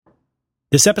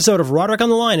This episode of Roderick on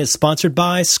the Line is sponsored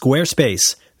by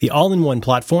Squarespace, the all-in-one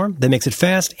platform that makes it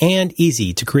fast and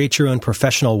easy to create your own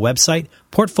professional website,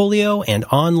 portfolio, and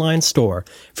online store.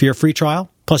 For your free trial,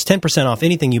 plus 10% off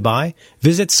anything you buy,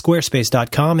 visit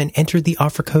squarespace.com and enter the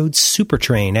offer code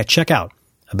SUPERTRAIN at checkout.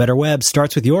 A better web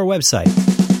starts with your website.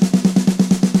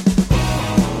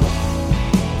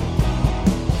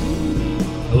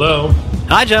 Hello.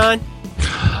 Hi, John.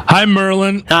 Hi,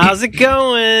 Merlin. How's it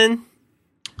going?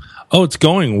 Oh, it's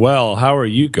going well. How are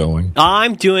you going?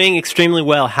 I'm doing extremely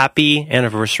well. Happy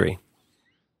anniversary.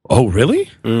 Oh,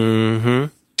 really? Mm-hmm.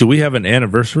 Do we have an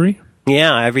anniversary?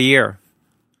 Yeah, every year.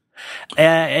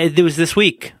 It was this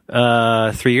week,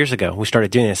 3 years ago. We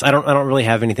started doing this. I don't really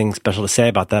have anything special to say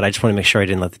about that. I just want to make sure I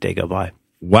didn't let the day go by.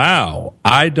 Wow.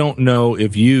 I don't know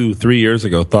if you 3 years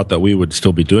ago thought that we would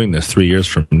still be doing this 3 years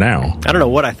from now. I don't know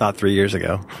what I thought 3 years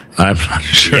ago. I'm not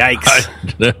sure. Yikes.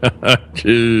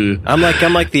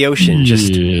 I'm like the ocean,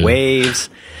 just waves.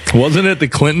 Wasn't it the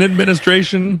Clinton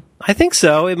administration? I think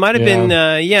so. It might have been,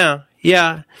 yeah.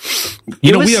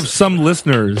 You know, we have some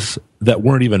listeners that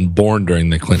weren't even born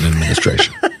during the Clinton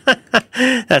administration.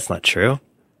 That's not true.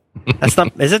 That's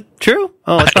not. Is it true?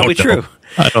 Oh, it's probably true.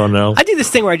 I don't know. I do this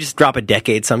thing where I just drop a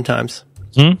decade sometimes.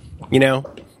 You know?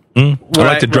 I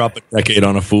like to drop a decade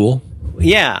on a fool.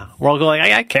 Yeah. Where I'll go like,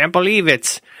 I can't believe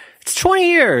it's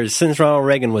 20 years since Ronald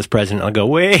Reagan was president. I'll go,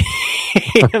 wait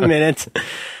a minute.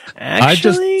 Actually, I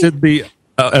just did the,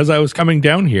 as I was coming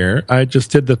down here, I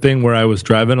just did the thing where I was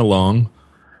driving along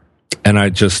and I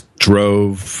just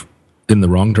drove in the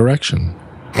wrong direction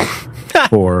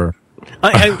for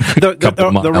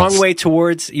the wrong way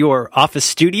towards your office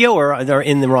studio, or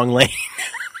in the wrong lane?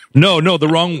 No, the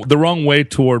wrong way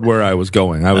toward where I was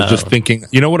going. I was just thinking,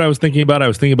 you know what I was thinking about? I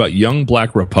was thinking about young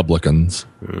black Republicans.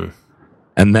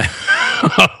 And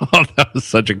that was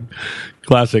such a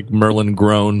classic Merlin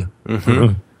groan.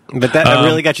 Mm-hmm. But that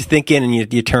really got you thinking, and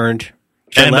you turned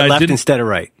and left instead of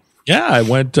right. Yeah, I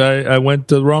went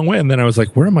the wrong way, and then I was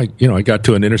like, where am I? You know, I got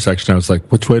to an intersection. I was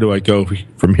like, which way do I go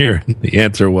from here? And the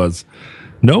answer was,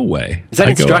 no way. Is that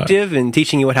instructive in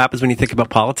teaching you what happens when you think about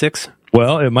politics?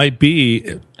 Well, it might be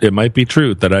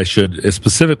true that I should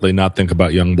specifically not think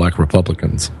about young black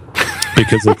Republicans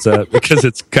because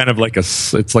it's kind of like a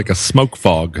smoke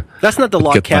fog. That's not the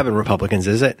log cabin Republicans,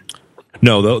 is it?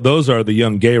 No, those are the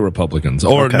young gay Republicans,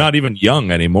 or not even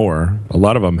young anymore. A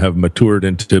lot of them have matured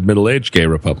into middle-aged gay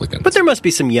Republicans. But there must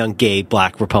be some young gay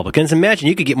black Republicans. Imagine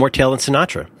you could get more tail than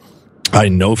Sinatra. I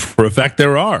know for a fact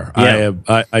there are. Yeah.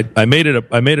 I made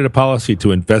it a policy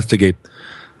to investigate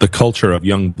the culture of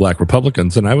young black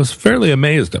Republicans, and I was fairly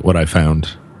amazed at what I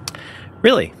found.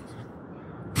 Really?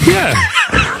 Yeah.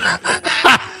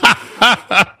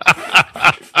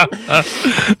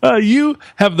 You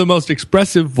have the most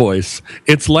expressive voice.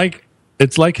 It's like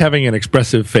having an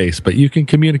expressive face, but you can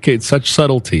communicate such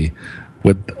subtlety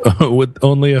with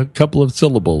only a couple of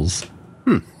syllables.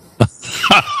 Well,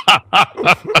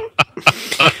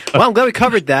 I'm glad we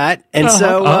covered that. And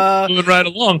so moving right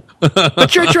along.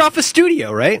 But you're at your office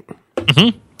studio, right?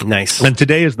 Mm-hmm. Nice. And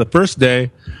today is the first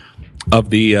day of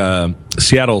the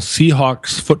Seattle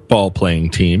Seahawks football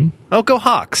playing team. Oh, go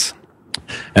Hawks.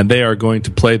 And they are going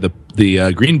to play the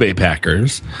Green Bay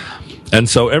Packers. And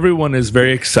so everyone is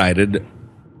very excited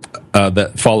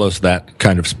that follows that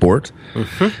kind of sport.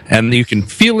 Mm-hmm. And you can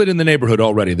feel it in the neighborhood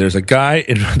already. There's a guy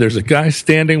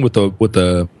standing with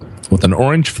an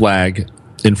orange flag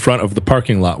in front of the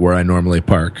parking lot where I normally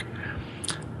park.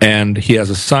 And he has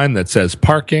a sign that says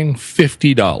parking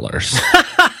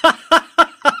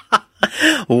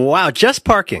 $50. Wow, just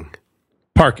parking.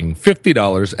 Parking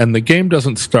 $50, and the game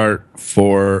doesn't start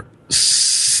for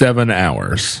 7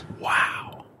 hours.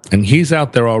 Wow. And he's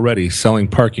out there already selling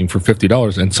parking for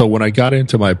 $50. And so when I got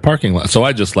into my parking lot, so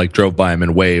I just drove by him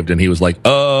and waved, and he was like,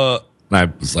 and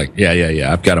I was like, yeah,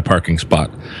 I've got a parking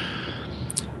spot.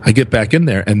 I get back in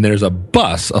there, and there's a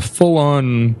bus, a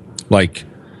full-on,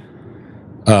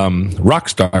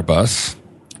 Rockstar bus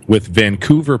with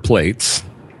Vancouver plates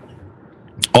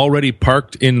already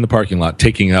parked in the parking lot,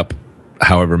 taking up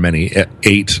however many,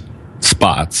 8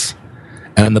 spots.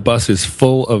 And the bus is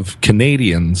full of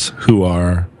Canadians who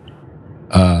are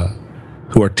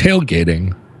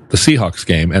tailgating the Seahawks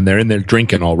game, and they're in there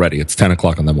drinking already. It's 10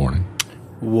 o'clock in the morning.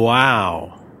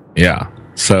 Wow. Yeah.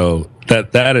 So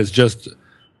that is just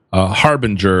a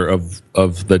harbinger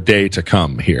of the day to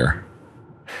come here.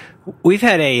 We've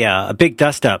had a big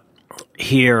dust up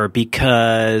here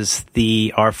because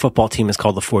our football team is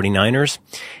called the 49ers.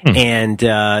 And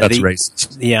that's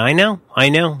racist. Yeah, I know.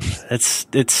 It's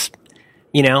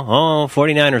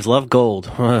 49ers love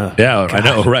gold. Yeah, God. I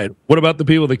know, right. What about the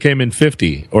people that came in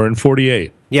 50 or in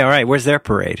 48? Yeah, right. Where's their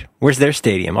parade? Where's their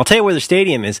stadium? I'll tell you where their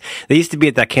stadium is. They used to be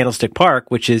at that Candlestick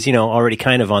Park, which is, already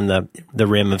kind of on the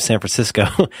rim of San Francisco.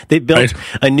 They built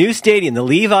a new stadium. The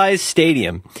Levi's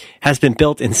Stadium has been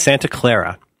built in Santa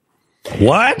Clara.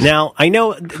 What? Now, I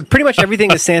know pretty much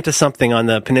everything is Santa something on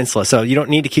the peninsula, so you don't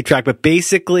need to keep track. But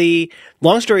basically,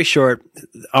 long story short,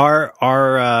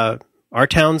 our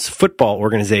town's football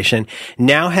organization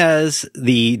now has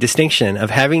the distinction of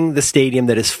having the stadium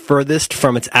that is furthest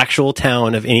from its actual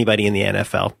town of anybody in the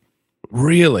NFL.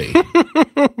 Really?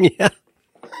 Yeah.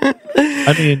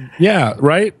 I mean, yeah,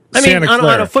 right?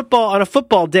 On a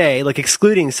football day, like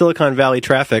excluding Silicon Valley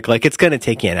traffic, like it's going to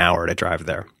take you an hour to drive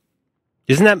there.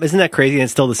 Isn't that crazy? And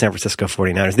it's still the San Francisco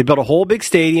 49ers. They built a whole big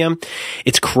stadium.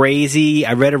 It's crazy.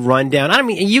 I read a rundown. I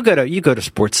mean, you go to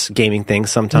sports gaming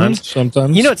things sometimes.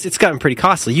 Sometimes. It's gotten pretty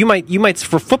costly. You might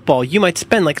for football, you might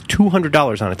spend like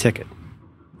 $200 on a ticket.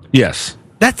 Yes.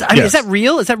 Is that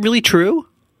real? Is that really true?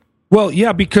 Well,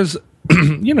 yeah, because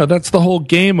that's the whole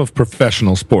game of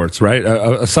professional sports, right?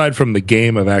 Aside from the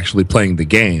game of actually playing the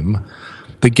game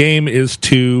is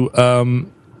to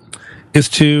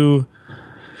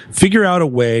figure out a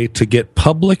way to get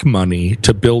public money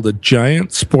to build a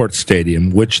giant sports stadium,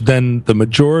 which then the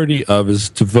majority of is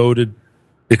devoted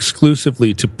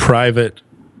exclusively to private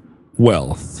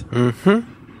wealth. Mm-hmm.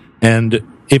 And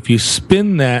if you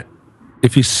spin it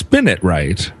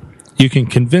right, you can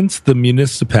convince the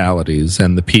municipalities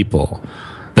and the people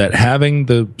that having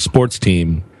the sports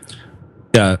team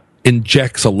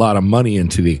injects a lot of money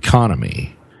into the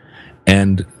economy,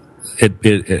 and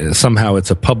it somehow it's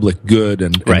a public good,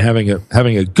 and having a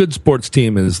good sports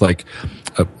team is like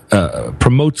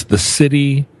promotes the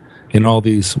city in all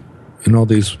these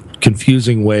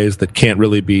confusing ways that can't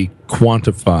really be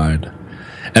quantified,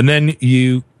 and then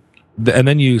you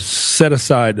set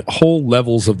aside whole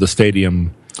levels of the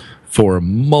stadium for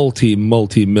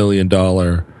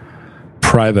multi-million-dollar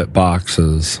private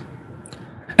boxes.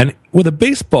 And with a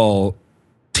baseball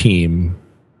team,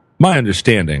 my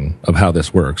understanding of how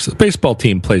this works, the baseball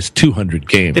team plays 200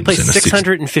 games. They play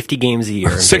 650 games a year.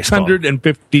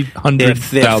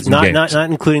 100,000 games. Not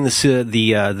including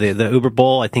the Uber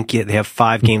Bowl. I think they have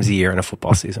 5 games a year in a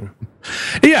football season.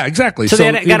 Yeah, exactly. So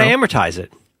they got to amortize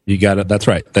it. You got it. That's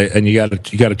right. And you got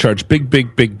to charge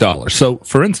big dollars. So,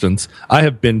 for instance, I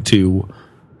have been to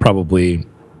probably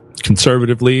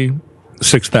conservatively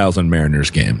 6,000 Mariners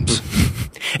games.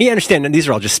 You understand that these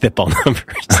are all just spitball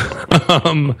numbers.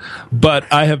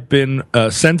 But I have been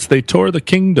since they tore the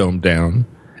Kingdome down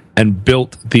and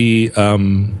built the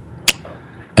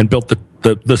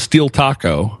steel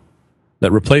taco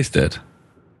that replaced it.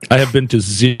 I have been to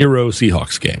 0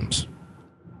 Seahawks games.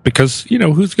 Because,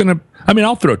 who's going to... I mean,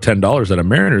 I'll throw $10 at a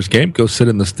Mariners game, go sit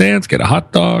in the stands, get a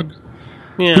hot dog.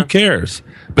 Yeah. Who cares?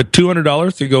 But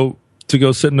 $200 to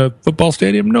go sit in a football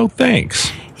stadium? No,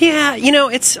 thanks. Yeah,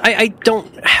 I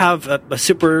don't have a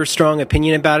super strong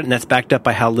opinion about it, and that's backed up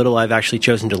by how little I've actually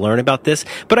chosen to learn about this.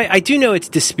 But I do know it's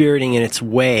dispiriting in its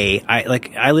way.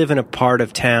 I live in a part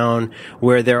of town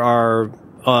where there's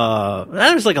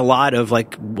like a lot of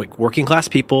like working class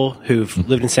people who've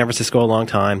lived in San Francisco a long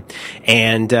time,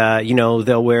 and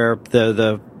they'll wear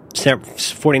the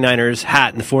 49ers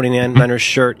hat and the 49ers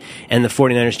shirt and the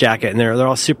 49ers jacket, and they're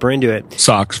all super into it.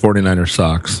 49ers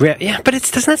socks. Yeah, but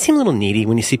doesn't that seem a little needy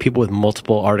when you see people with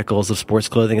multiple articles of sports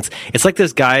clothing? It's like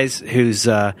those guys whose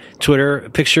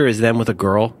Twitter picture is them with a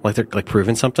girl, like they're like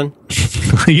proving something.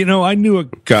 I knew a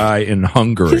guy in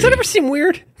Hungary. Does that ever seem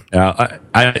weird?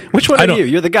 Which one are you?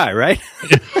 You're the guy, right?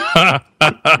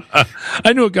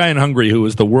 I knew a guy in Hungary who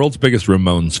was the world's biggest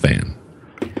Ramones fan.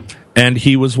 And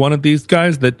he was one of these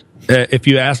guys that if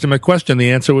you asked him a question,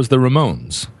 the answer was the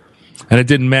Ramones. And it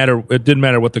didn't matter. It didn't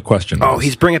matter what the question was. Oh,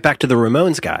 he's bring it back to the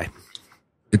Ramones guy.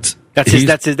 That's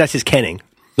his kenning.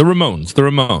 The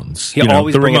Ramones. He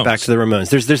always bring it back to the Ramones.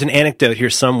 There's an anecdote here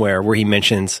somewhere where he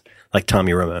mentions like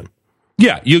Tommy Ramone.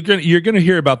 Yeah, you're gonna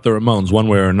hear about the Ramones one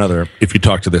way or another if you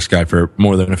talk to this guy for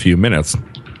more than a few minutes.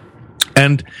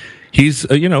 And he's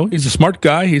he's a smart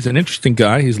guy. He's an interesting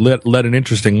guy. He's led an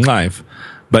interesting life.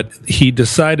 But he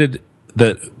decided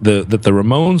that the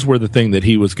Ramones were the thing that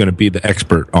he was going to be the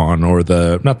expert on, or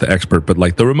not the expert, but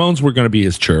like the Ramones were going to be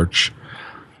his church.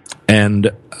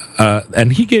 And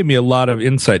he gave me a lot of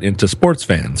insight into sports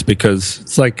fans, because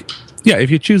it's like, yeah,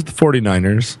 if you choose the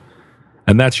 49ers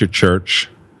and that's your church,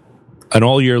 and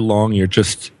all year long you're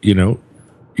just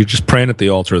praying at the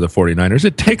altar of the 49ers,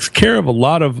 it takes care of a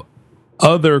lot of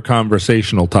other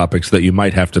conversational topics that you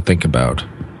might have to think about.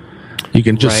 You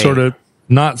can just sort of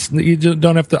you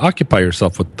don't have to occupy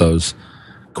yourself with those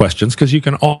questions because you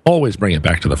can always bring it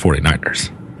back to the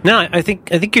 49ers. No, I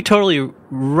think you're totally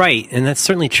right, and that's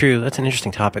certainly true. That's an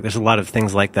interesting topic. There's a lot of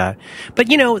things like that. But,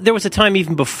 there was a time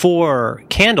even before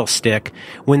Candlestick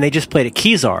when they just played at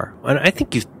Kezar. And I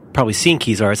think you've probably seen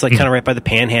Kezar. It's like kind of right by the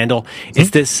Panhandle. It's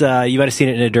this, you might have seen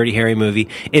it in a Dirty Harry movie.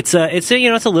 It's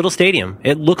a little stadium.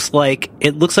 It looks like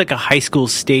a high school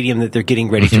stadium that they're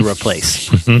getting ready to replace.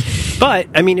 But,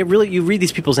 I mean, you read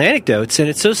these people's anecdotes, and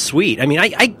it's so sweet. I mean,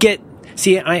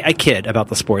 I kid about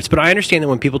the sports, but I understand that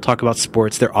when people talk about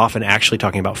sports, they're often actually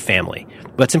talking about family.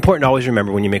 But it's important to always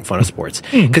remember when you make fun of sports,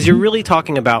 because you're really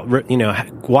talking about,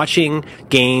 watching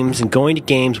games and going to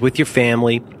games with your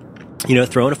family,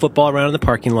 throwing a football around in the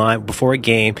parking lot before a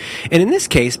game. And in this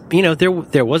case,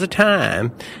 there was a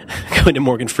time, going to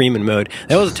Morgan Freeman mode,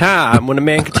 there was a time when a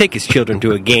man could take his children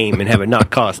to a game and have it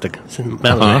not cost a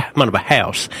amount of a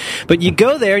house. But you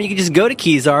go there and you could just go to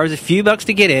Kezar. It was a few bucks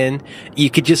to get in.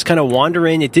 You could just kind of wander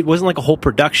in. It wasn't like a whole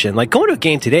production. Like going to a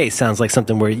game today sounds like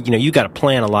something where, you got to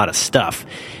plan a lot of stuff,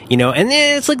 and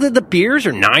then it's like the beers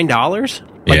are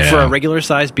 $9, for a regular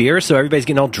sized beer. So everybody's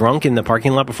getting all drunk in the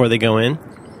parking lot before they go in.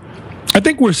 I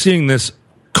think we're seeing this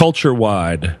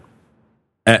culture-wide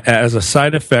as a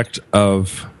side effect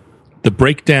of the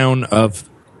breakdown of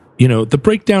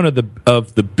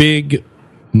the big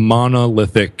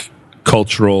monolithic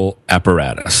cultural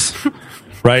apparatus,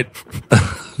 right?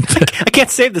 I can't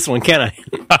save this one, can I?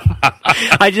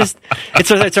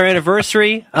 It's our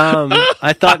anniversary.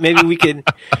 I thought maybe we could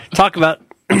talk about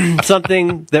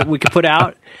something that we could put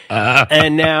out,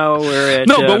 and now we're at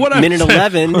minute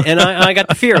 11, and I got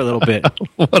the fear a little bit.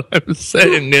 What I'm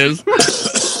saying is,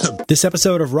 this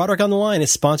episode of Roderick on the Line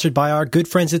is sponsored by our good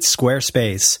friends at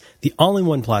Squarespace, the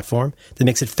all-in-one platform that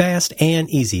makes it fast and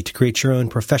easy to create your own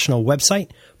professional website,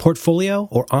 portfolio,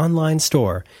 or online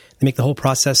store. They make the whole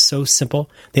process so simple.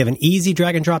 They have an easy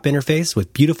drag-and-drop interface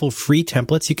with beautiful free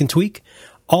templates you can tweak.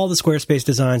 All the Squarespace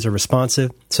designs are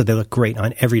responsive, so they look great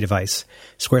on every device.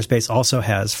 Squarespace also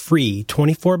has free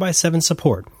 24/7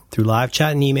 support through live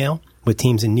chat and email with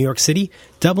teams in New York City,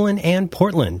 Dublin, and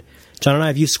Portland. John and I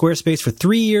have used Squarespace for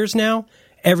 3 years now.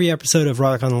 Every episode of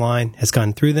Roderick on the Line has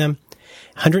gone through them.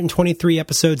 123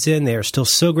 episodes in, they are still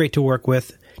so great to work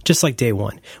with, just like day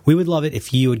one. We would love it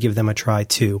if you would give them a try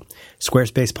too.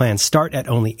 Squarespace plans start at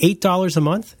only $8 a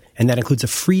month, and that includes a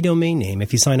free domain name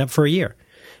if you sign up for a year.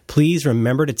 Please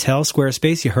remember to tell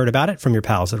Squarespace you heard about it from your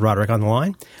pals at Roderick on the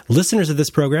Line. Listeners of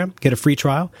this program get a free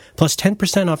trial plus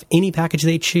 10% off any package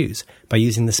they choose by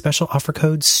using the special offer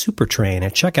code SUPERTRAIN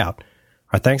at checkout.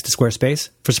 Our thanks to Squarespace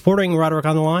for supporting Roderick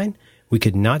on the Line. We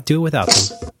could not do it without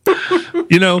them.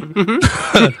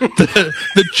 The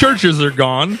churches are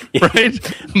gone, right?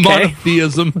 Okay.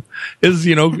 Monotheism is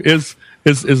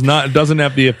not, doesn't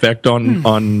have the effect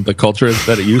on the culture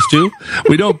that it used to.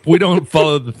 We don't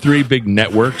follow the three big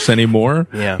networks anymore.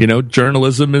 Yeah.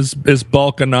 Journalism is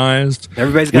balkanized.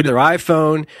 Everybody's got their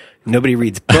iPhone. Nobody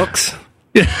reads books.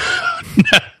 Yeah.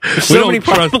 There's so many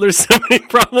problems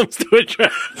to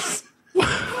address.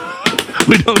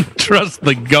 We don't trust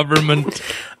the government.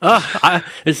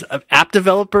 There's app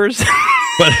developers.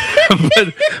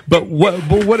 But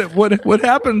what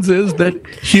happens is that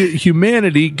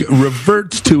humanity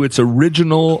reverts to its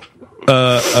original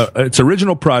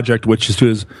project, which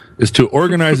is to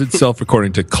organize itself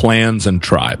according to clans and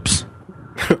tribes.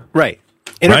 Right.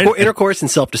 Intercourse and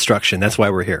self-destruction. That's why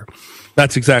we're here.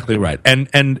 That's exactly right.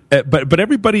 But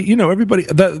everybody,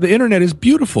 the internet is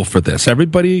beautiful for this.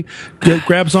 Everybody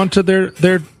grabs onto their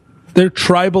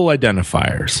tribal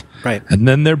identifiers. Right. And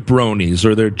then they're bronies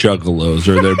or they're juggalos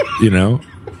or they're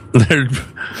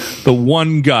the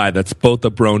one guy that's both a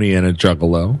brony and a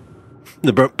juggalo.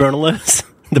 The Brunalos?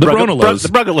 The Brunalos. The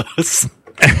Bruggalos.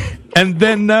 And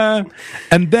then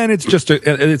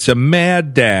it's a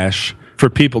mad dash for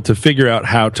people to figure out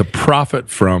how to profit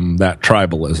from that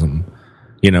tribalism.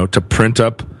 To print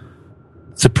up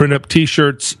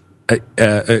T-shirts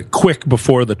quick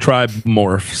before the tribe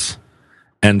morphs,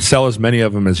 and sell as many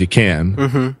of them as you can.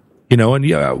 Mm-hmm.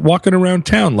 And walking around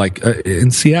town like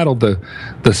in Seattle, the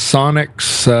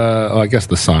Sonics. I guess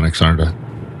the Sonics aren't a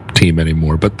team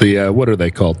anymore, but the what are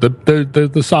they called? The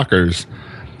Sockers.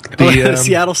 The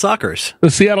Seattle Sockers. The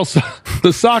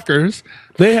Sockers.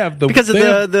 They have because of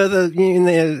in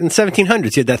the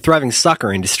 1700s, you had that thriving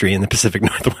soccer industry in the Pacific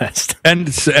Northwest.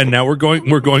 And now we're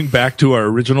going back to our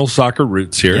original soccer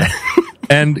roots here. Yeah.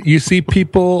 And you see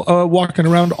people walking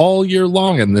around all year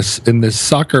long in this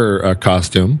soccer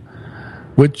costume,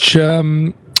 which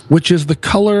is the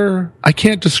color I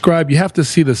can't describe. You have to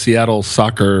see the Seattle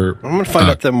Soccer. I'm going to find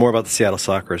out more about the Seattle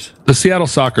Sockers. The Seattle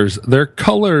Sockers, their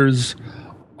colors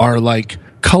are like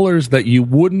colors that you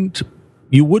wouldn't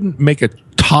you wouldn't make a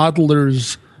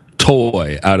toddler's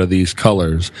toy out of these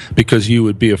colors because you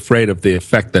would be afraid of the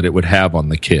effect that it would have on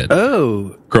the kid.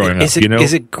 Oh, growing up,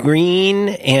 is it green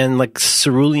and like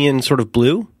cerulean sort of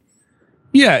blue?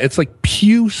 Yeah, it's like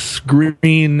puce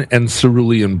green and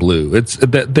cerulean blue. It's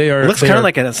that they are. It looks kind of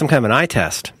like some kind of an eye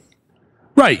test.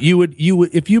 Right. You would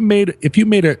if you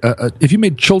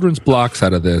made children's blocks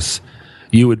out of this,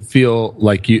 you would feel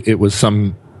like it was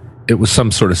some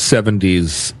sort of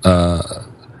 70s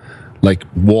like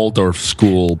Waldorf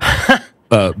school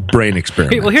brain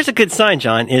experiment. Well, here's a good sign,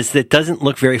 John, is that it doesn't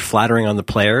look very flattering on the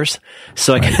players.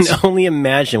 So I can only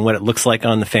imagine what it looks like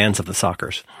on the fans of the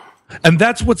Sockers. And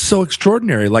that's what's so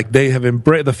extraordinary. Like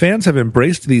the fans have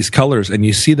embraced these colors, and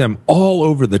you see them all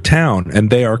over the town, and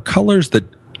they are colors that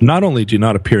not only do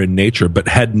not appear in nature, but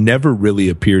had never really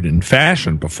appeared in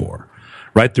fashion before.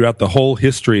 Right? Throughout the whole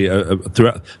history,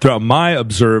 throughout my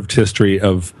observed history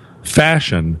of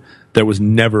fashion, there was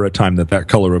never a time that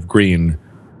color of green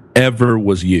ever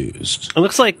was used. It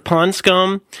looks like pond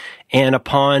scum and a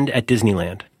pond at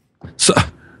Disneyland.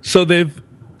 So they've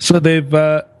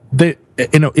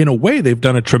in a way they've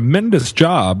done a tremendous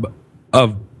job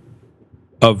of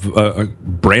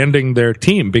branding their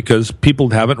team because people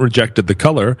haven't rejected the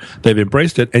color. They've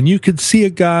embraced it. And you could see a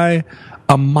guy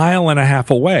a mile and a half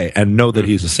away and know that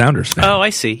he's a Sounders fan. Oh,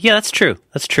 I see. Yeah, that's true.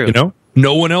 That's true. You know,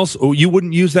 no one else, you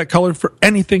wouldn't use that color for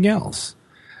anything else.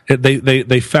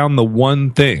 They found the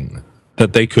one thing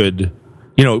that they could,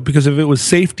 you know, because if it was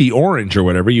safety orange or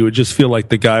whatever, you would just feel like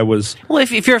the guy was. Well,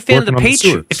 if you're a fan of the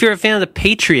Patriots, if you're a fan of the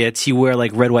Patriots, you wear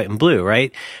like red, white, and blue,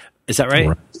 right? Is that right?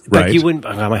 Right. Like you wouldn't.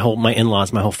 My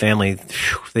in-laws, my whole family,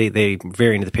 they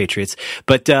very into the Patriots,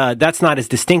 but that's not as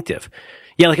distinctive.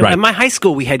 Yeah, like in my high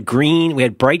school, we had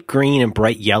bright green and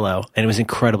bright yellow, and it was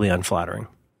incredibly unflattering.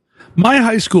 My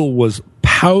high school was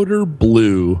powder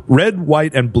blue, red,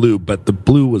 white, and blue, but the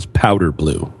blue was powder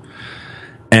blue.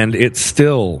 And it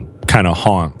still kind of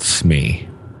haunts me.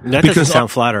 That doesn't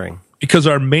sound flattering. Because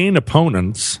our main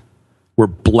opponents were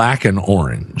black and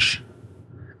orange.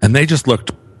 And they just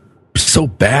looked so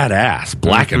badass,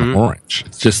 black and orange.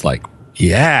 It's just like,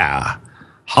 yeah,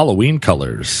 Halloween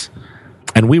colors.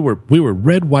 And we were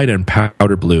red, white, and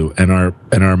powder blue, and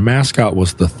our mascot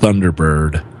was the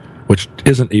Thunderbird, which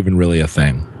isn't even really a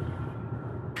thing.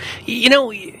 You know,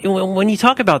 when you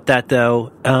talk about that,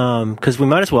 though, because we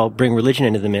might as well bring religion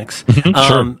into the mix.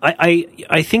 Sure.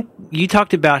 I think you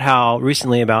talked about how it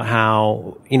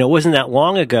wasn't that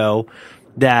long ago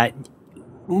that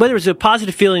whether it was a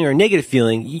positive feeling or a negative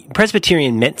feeling,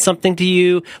 Presbyterian meant something to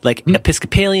you, like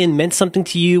Episcopalian meant something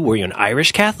to you. Were you an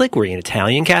Irish Catholic? Were you an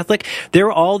Italian Catholic? There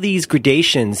were all these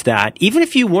gradations that even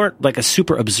if you weren't like a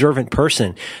super observant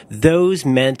person, those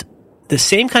meant the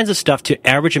same kinds of stuff to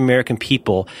average American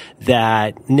people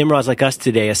that Nimrods like us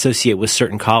today associate with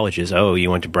certain colleges. Oh, you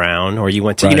went to Brown, or you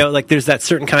went to, like there's that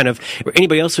certain kind of, or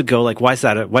anybody else would go like, why is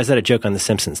that a joke on The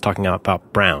Simpsons talking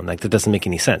about Brown? Like that doesn't make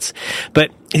any sense.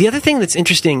 But the other thing that's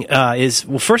interesting, is,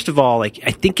 well, first of all, like,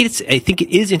 I think it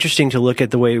is interesting to look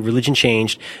at the way religion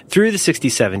changed through the 60s,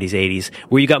 70s, 80s,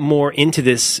 where you got more into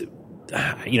this,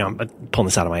 I'm pulling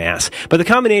this out of my ass, but the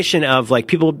combination of like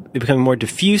people becoming more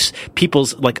diffuse,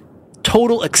 people's like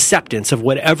total acceptance of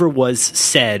whatever was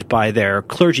said by their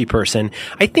clergy person,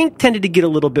 I think tended to get a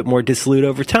little bit more dissolute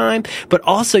over time. But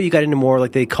also you got into more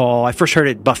like I first heard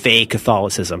it buffet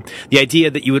Catholicism. The idea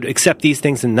that you would accept these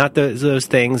things and not those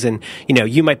things. And,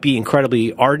 you might be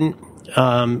incredibly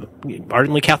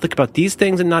ardently Catholic about these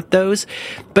things and not those.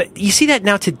 But you see that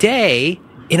now today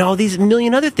in all these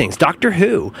million other things. Doctor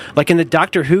Who, like in the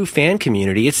Doctor Who fan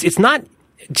community, it's not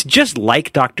just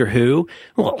like Doctor Who.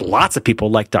 Well, lots of people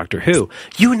like Doctor Who.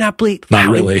 You would not believe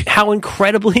how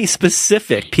incredibly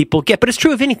specific people get. But it's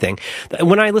true of anything.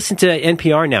 When I listen to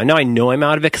NPR now I know I'm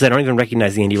out of it because I don't even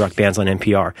recognize the indie rock bands on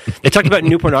NPR. They talked about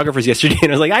new pornographers yesterday,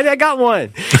 and I was like, I got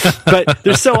one. But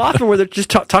there's so often where they're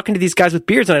just talking to these guys with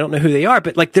beards, and I don't know who they are.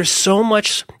 But like, there's so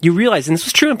much you realize, and this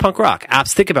was true in punk rock.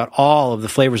 Apps think about all of the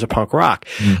flavors of punk rock.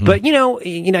 Mm-hmm. But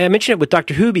I mentioned it with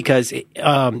Doctor Who because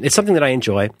it's something that I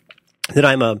enjoy, that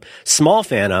I'm a small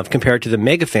fan of compared to the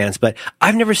mega fans, but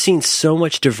I've never seen so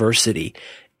much diversity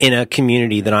in a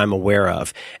community that I'm aware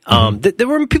of. There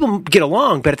were people get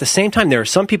along, but at the same time, there are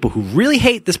some people who really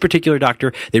hate this particular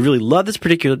doctor. They really love this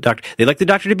particular doctor. They like the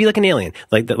doctor to be like an alien,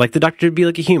 like the doctor to be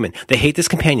like a human. They hate this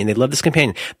companion. They love this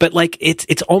companion. But like,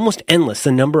 it's almost endless,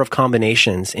 the number of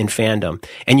combinations in fandom.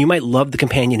 And you might love the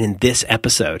companion in this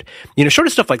episode. Short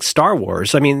of stuff like Star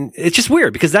Wars. I mean, it's just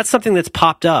weird because that's something that's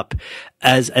popped up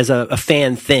as a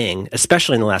fan thing,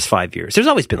 especially in the last 5 years. There's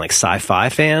always been like sci-fi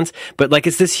fans, but like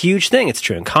it's this huge thing. It's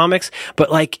true in comics,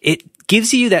 but like it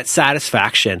gives you that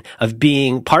satisfaction of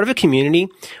being part of a community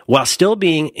while still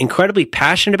being incredibly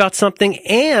passionate about something.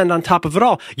 And on top of it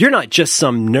all, you're not just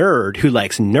some nerd who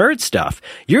likes nerd stuff.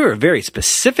 You're a very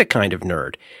specific kind of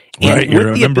nerd. And right,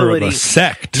 you're a member of a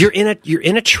sect. You're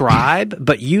in a tribe,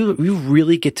 but you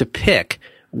really get to pick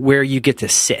where you get to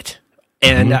sit.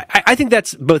 And I think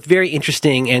that's both very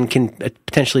interesting and can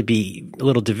potentially be a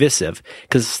little divisive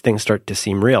because things start to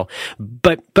seem real.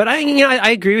 But I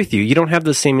agree with you. You don't have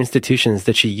those same institutions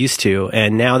that you used to,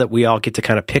 and now that we all get to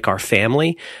kind of pick our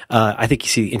family, I think you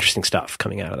see interesting stuff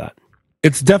coming out of that.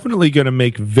 It's definitely going to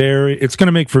make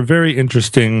for very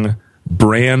interesting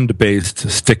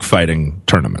brand-based stick fighting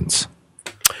tournaments.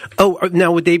 Oh,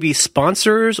 now would they be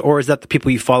sponsors, or is that the people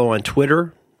you follow on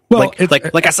Twitter? Well,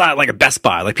 like I saw it like a Best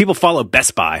Buy. Like people follow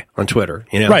Best Buy on Twitter,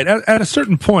 you know? Right. At a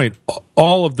certain point,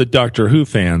 all of the Doctor Who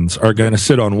fans are going to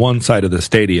sit on one side of the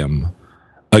stadium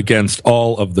against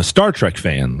all of the Star Trek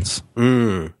fans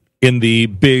in the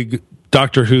big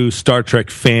Doctor Who Star Trek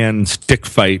fan stick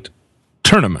fight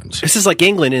tournament. This is like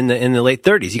England in the late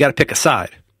 30s. You got to pick a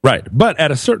side. Right. But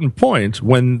at a certain point,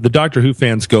 when the Doctor Who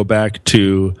fans go back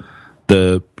to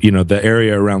the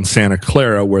area around Santa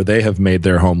Clara where they have made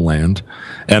their homeland,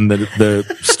 and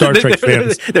the Star Trek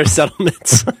fans, their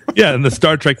settlements. Yeah, and the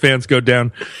Star Trek fans go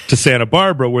down to Santa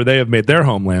Barbara where they have made their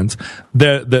homelands.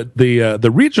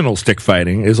 The regional stick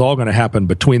fighting is all going to happen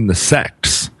between the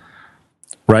sects,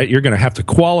 right? You're going to have to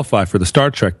qualify for the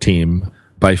Star Trek team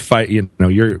by fight. You're a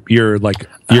Kirk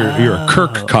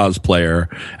cosplayer,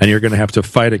 and you're going to have to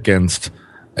fight against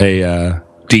a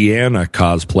Deanna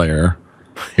cosplayer.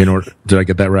 Did I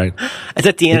get that right? Is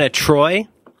that Deanna Troi?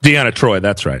 Deanna Troi,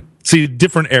 that's right. See,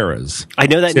 different eras. I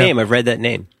know that name. I've read that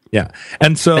name. Yeah,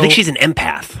 and so I think she's an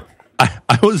empath.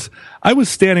 I was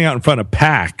standing out in front of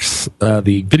PAX,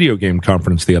 the video game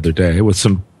conference the other day, with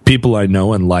some people I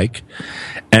know and like,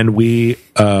 and we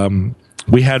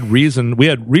had reason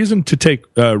to take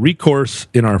recourse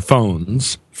in our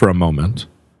phones for a moment,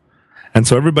 and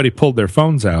so everybody pulled their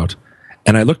phones out,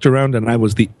 and I looked around and I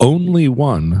was the only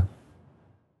one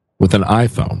with an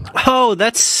iPhone. Oh,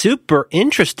 that's super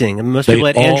interesting. Most people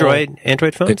had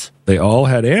Android phones? They all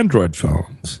had Android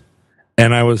phones.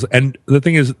 And the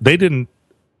thing is, they didn't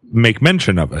make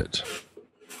mention of it.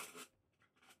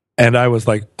 And I was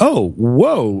like, oh,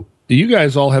 whoa, you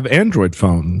guys all have Android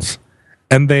phones.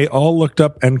 And they all looked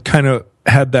up and kind of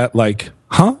had that like,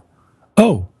 huh?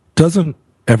 Oh, doesn't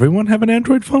everyone have an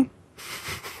Android phone?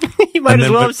 You might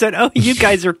as well have said, oh, you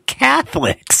guys are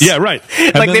Catholics. Yeah, right.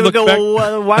 Like they would go,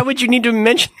 well, why would you need to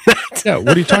mention that? Yeah,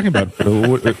 what are you talking about?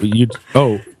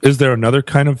 Is there another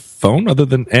kind of phone other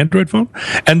than Android phone?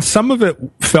 And some of it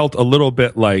felt a little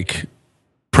bit like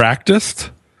practiced,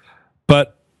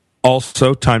 but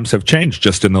also times have changed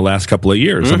just in the last couple of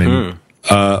years. I mean,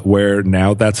 where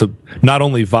now that's not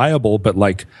only viable, but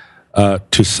like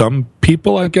to some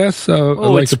people, I guess.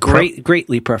 Like it's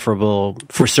greatly preferable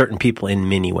for certain people in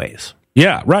many ways.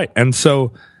 Yeah, right. And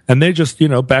so, and they just,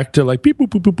 back to like beep, boop,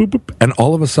 boop, boop, boop, boop. And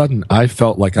all of a sudden, I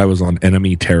felt like I was on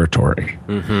enemy territory.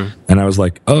 And I was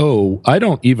like, oh, I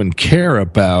don't even care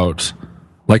about,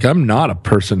 like, I'm not a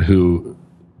person who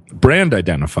brand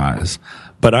identifies,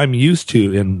 but I'm used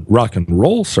to, in rock and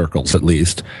roll circles at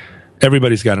least,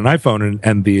 everybody's got an iPhone,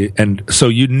 and so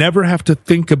you never have to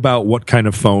think about what kind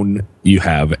of phone you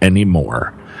have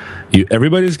anymore.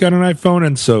 Everybody's got an iPhone,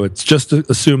 and so it's just to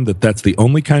assume that that's the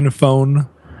only kind of phone,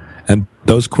 and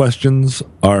those questions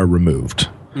are removed.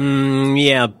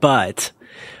 Yeah, but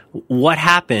what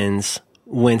happens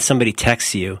when somebody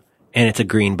texts you and it's a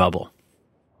green bubble?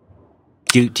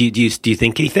 Do you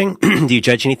think anything? Do you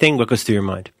judge anything? What goes through your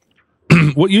mind?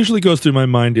 What usually goes through my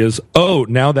mind is, oh,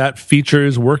 now that feature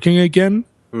is working again,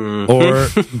 or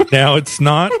now it's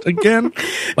not again.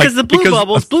 Because the blue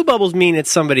bubbles mean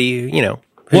it's somebody,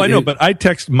 Well, I know, but I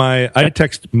text my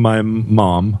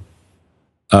mom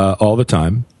all the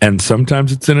time, and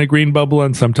sometimes it's in a green bubble,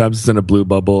 and sometimes it's in a blue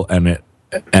bubble, and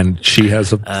she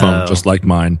has a phone just like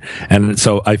mine, and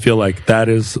so I feel like that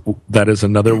is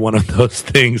another one of those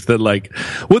things that, like,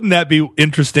 wouldn't that be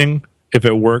interesting if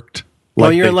it worked?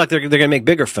 Well, you're in luck. They're going to make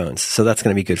bigger phones, so that's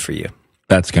going to be good for you.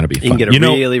 That's going to be fun. You can get a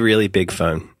really, really big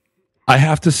phone. I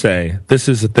have to say, this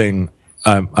is a thing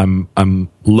I'm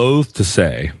loath to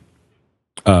say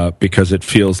because it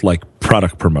feels like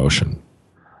product promotion.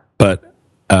 But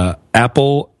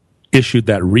Apple issued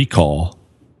that recall.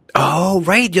 Oh,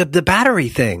 right, the battery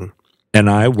thing. And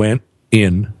I went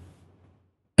in,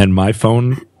 and my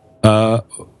phone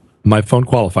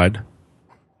qualified,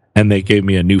 and they gave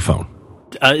me a new phone.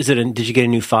 Did you get a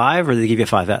new 5, or did they give you a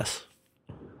 5S?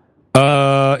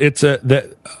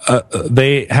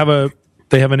 They have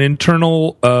an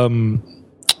internal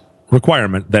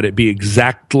requirement that it be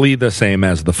exactly the same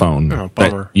as the phone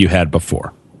that you had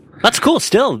before. That's cool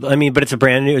still. I mean, but it's a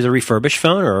refurbished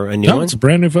phone or a new one? No, it's a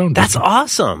brand new phone. That's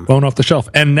awesome. Phone off the shelf.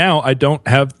 And now I don't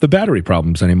have the battery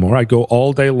problems anymore. I go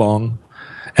all day long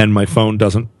and my phone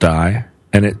doesn't die.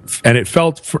 And it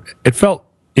felt,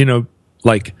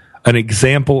 like an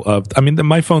example of, I mean,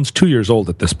 my phone's 2 years old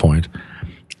at this point,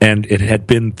 and it had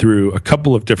been through a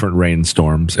couple of different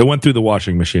rainstorms. It went through the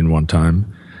washing machine one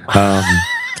time.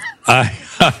 I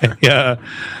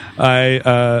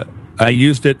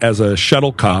used it as a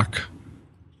shuttlecock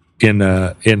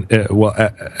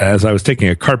as I was taking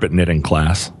a carpet knitting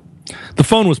class. The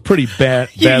phone was pretty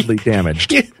badly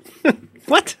damaged.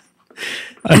 What?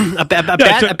 A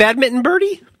badminton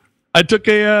birdie? I took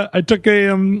like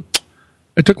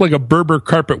a Berber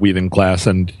carpet weaving class,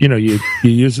 and you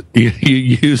use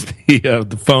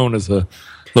the phone as a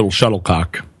little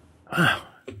shuttlecock.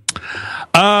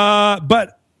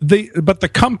 But the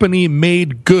company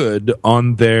made good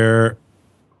on their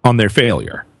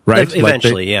failure, right?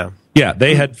 Eventually, yeah.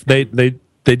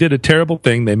 They did a terrible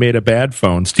thing. They made a bad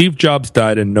phone. Steve Jobs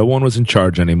died, and no one was in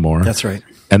charge anymore. That's right.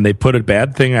 And they put a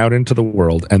bad thing out into the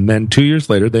world, and then 2 years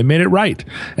later, they made it right.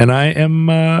 And I'm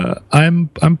pleased. I'm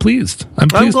pleased. I'm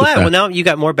glad. With that. Well, now you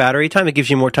got more battery time. It gives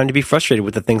you more time to be frustrated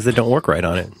with the things that don't work right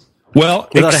on it. Well,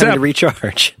 without having to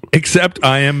recharge. Except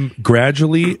I am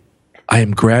gradually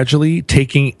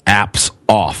taking apps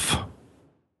off.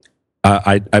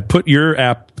 I put your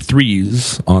app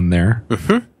 3s on there,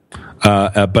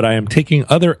 but I am taking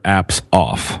other apps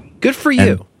off. Good for you.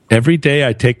 And every day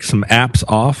I take some apps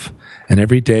off, and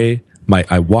every day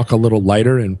I walk a little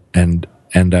lighter and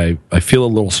I feel a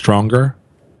little stronger.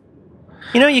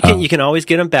 You can always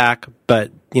get them back,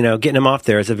 but getting them off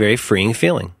there is a very freeing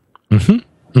feeling. Mm-hmm.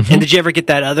 And did you ever get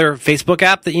that other Facebook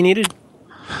app that you needed?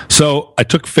 So I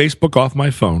took Facebook off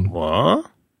my phone.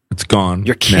 What? It's gone.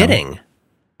 You're kidding. Now.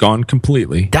 Gone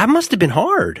completely. That must have been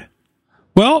hard.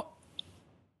 Well,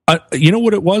 you know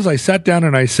what it was? I sat down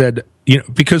and I said,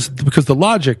 because the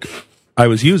logic I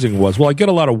was using was, well, I get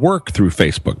a lot of work through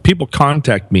Facebook. People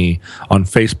contact me on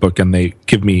Facebook and they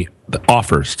give me the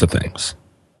offers to things.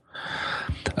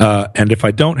 And if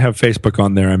I don't have Facebook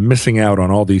on there, I'm missing out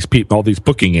on all these people, all these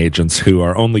booking agents who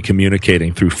are only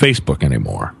communicating through Facebook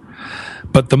anymore.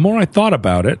 But the more I thought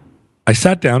about it, I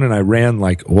sat down and I ran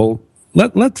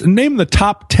let's name the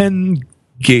top 10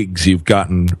 gigs you've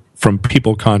gotten from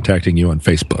people contacting you on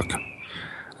Facebook.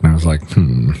 And I was like,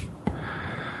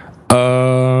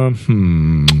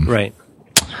 Right.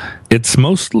 It's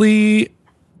mostly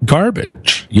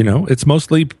garbage, It's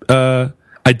mostly,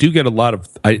 I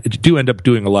do end up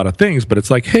doing a lot of things, but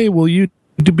it's like, hey, will you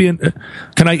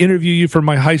can I interview you for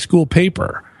my high school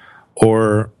paper?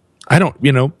 Or I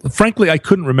don't, frankly, I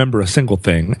couldn't remember a single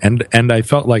thing. And I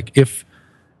felt like if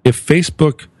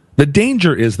Facebook, the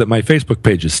danger is that my Facebook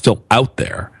page is still out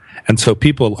there. And so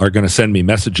people are going to send me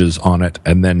messages on it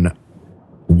and then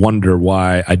wonder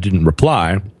why I didn't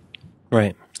reply.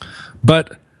 Right.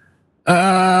 But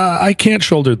I can't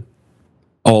shoulder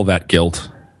all that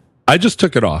guilt. I just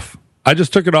took it off.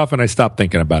 And I stopped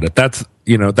thinking about it. That's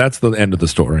the end of the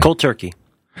story. Cold turkey.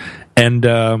 And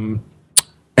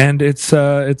it's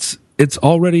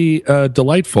already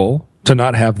delightful to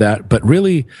not have that, but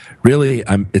really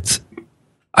I'm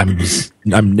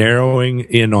narrowing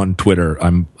in on Twitter.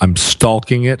 I'm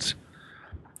stalking it.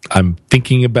 I'm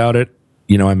thinking about it.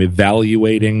 I'm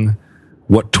evaluating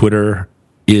what Twitter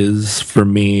is for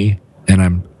me, and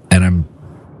I'm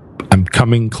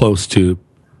coming close to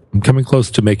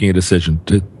making a decision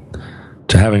to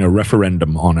having a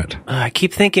referendum on it. I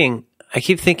keep thinking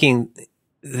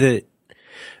that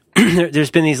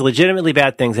there's been these legitimately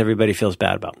bad things everybody feels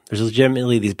bad about. There's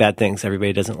legitimately these bad things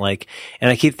everybody doesn't like. And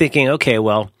I keep thinking, okay,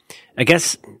 well, I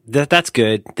guess that's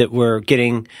good that we're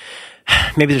getting,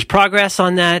 maybe there's progress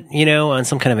on that, on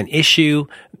some kind of an issue.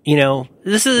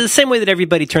 This is the same way that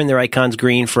everybody turned their icons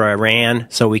green for Iran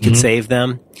so we could save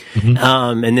them.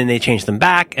 Mm-hmm. And then they changed them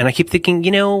back. And I keep thinking,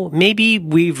 maybe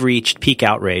we've reached peak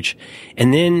outrage.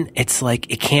 And then it's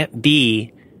like, it can't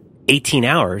be 18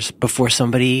 hours before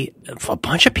a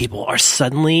bunch of people are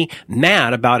suddenly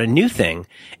mad about a new thing.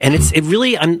 And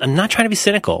I'm not trying to be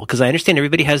cynical because I understand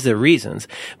everybody has their reasons,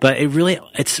 but I'm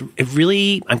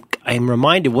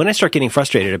reminded when I start getting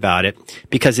frustrated about it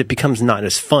because it becomes not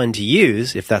as fun to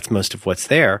use if that's most of what's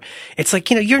there. It's like,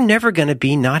 you're never going to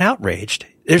be not outraged.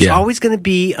 There's always going to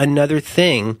be another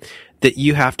thing that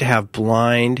you have to have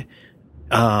blind,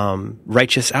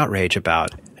 righteous outrage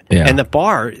about. Yeah. And the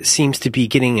bar seems to be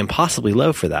getting impossibly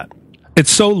low for that.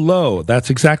 It's so low. That's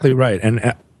exactly right.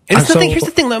 And And here's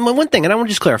the thing, one thing, and I want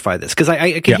to just clarify this, because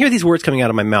I can hear these words coming out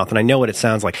of my mouth, and I know what it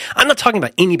sounds like. I'm not talking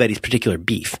about anybody's particular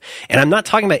beef, and I'm not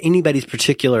talking about anybody's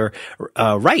particular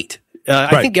right.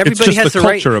 I think everybody has the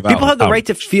right. People have the right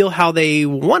to feel how they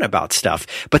want about stuff.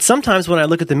 But sometimes when I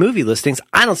look at the movie listings,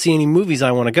 I don't see any movies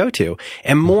I want to go to.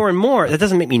 And more, that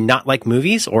doesn't make me not like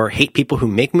movies or hate people who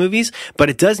make movies,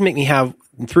 but it does make me have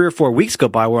 3 or 4 weeks go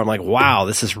by where I'm like, wow,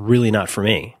 this is really not for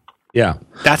me. Yeah,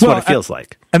 that's what it feels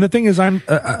like. And the thing is,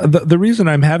 the reason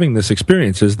I'm having this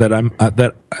experience is that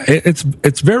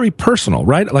it's very personal,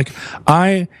 right? Like,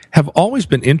 I have always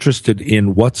been interested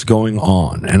in what's going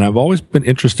on, and I've always been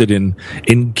interested in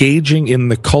engaging in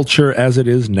the culture as it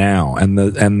is now,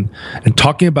 and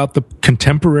talking about the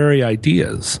contemporary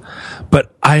ideas.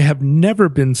 But I have never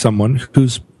been someone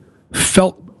who's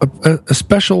felt a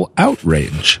special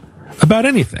outrage about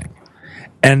anything,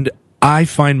 and I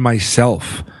find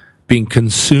myself being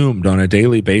consumed on a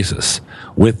daily basis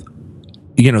with,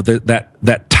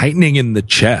 that tightening in the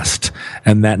chest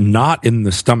and that knot in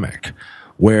the stomach,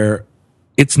 where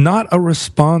it's not a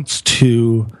response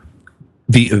to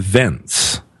the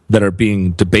events that are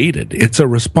being debated. It's a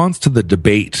response to the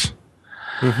debate.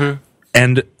 Mm-hmm.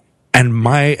 And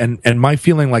my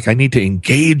feeling like I need to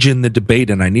engage in the debate,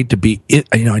 and I need to be,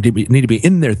 need to be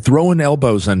in there throwing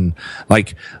elbows and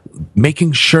like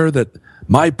making sure that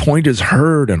my point is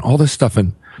heard and all this stuff.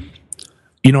 And,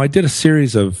 I did a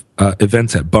series of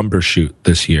events at Bumbershoot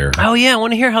this year. Oh, yeah. I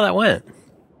want to hear how that went.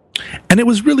 And it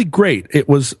was really great. It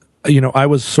was, I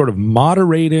was sort of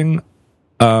moderating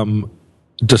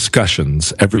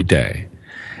discussions every day.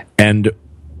 And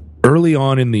early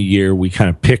on in the year, we kind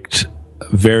of picked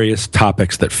various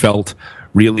topics that felt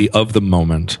really of the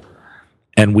moment.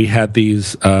 And we had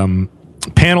these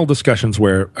panel discussions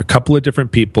where a couple of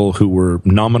different people who were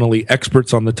nominally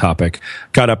experts on the topic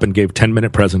got up and gave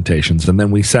 10-minute presentations. And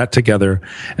then we sat together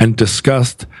and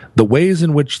discussed the ways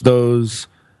in which those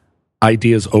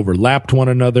ideas overlapped one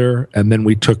another. And then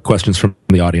we took questions from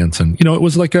the audience. And, it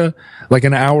was like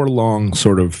an hour-long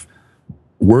sort of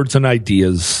words and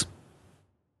ideas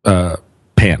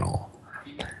panel.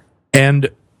 And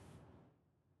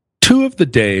 2 of the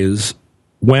days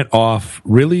went off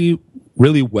really,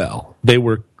 really well. They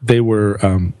were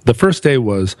the first day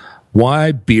was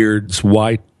why beards,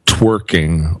 why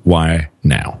twerking, why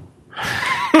now?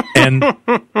 And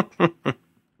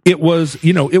it was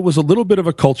a little bit of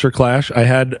a culture clash. I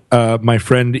had my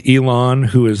friend Elon,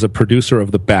 who is a producer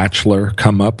of The Bachelor,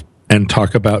 come up and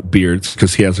talk about beards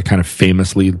because he has a kind of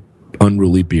famously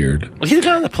unruly beard. Was he the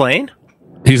guy on the plane?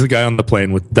 He's the guy on the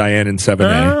plane with Diane in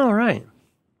 7A. Oh, right.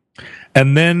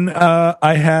 And then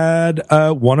I had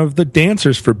one of the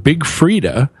dancers for Big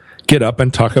Frida get up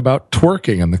and talk about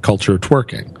twerking and the culture of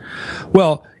twerking.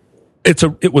 Well,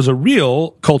 it was a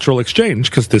real cultural exchange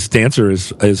because this dancer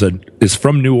is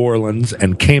from New Orleans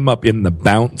and came up in the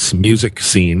bounce music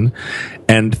scene,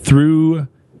 and through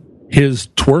his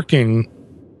twerking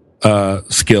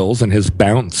skills and his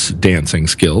bounce dancing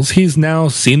skills, he's now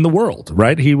seen the world.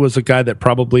 Right? He was a guy that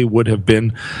probably would have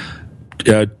been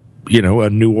a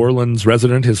New Orleans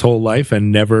resident his whole life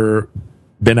and never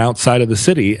been outside of the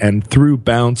city. And through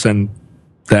bounce and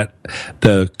that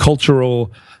the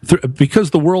cultural,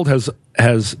 because the world has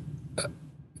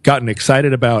gotten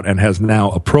excited about and has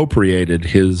now appropriated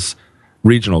his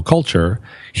regional culture,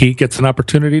 he gets an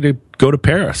opportunity to go to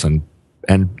Paris and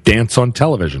dance on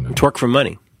television. And twerk for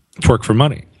money. Twerk for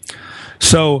money.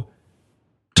 So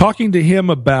talking to him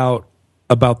about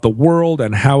the world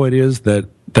and how it is that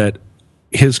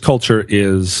his culture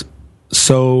is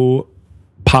so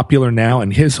popular now,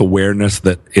 and his awareness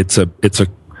that it's a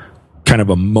kind of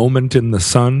a moment in the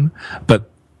sun, but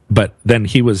then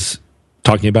he was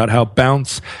talking about how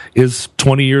bounce is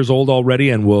 20 years old already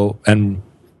and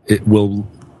it will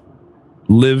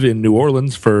live in New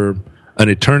Orleans for an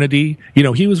eternity.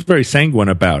 He was very sanguine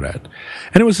about it,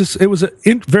 and it was a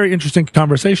very interesting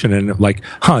conversation. And like,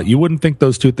 you wouldn't think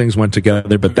those 2 things went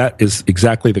together, but that is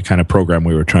exactly the kind of program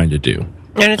we were trying to do.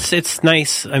 And it's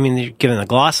nice. I mean, you're giving a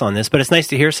gloss on this, but it's nice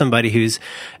to hear somebody who's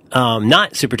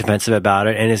not super defensive about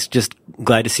it and is just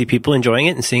glad to see people enjoying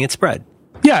it and seeing it spread.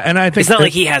 Yeah, and I think it's not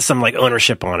like he has some like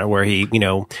ownership on it where he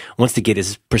wants to get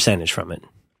his percentage from it.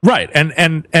 Right,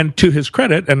 and to his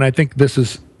credit, and I think this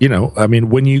is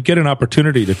when you get an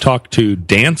opportunity to talk to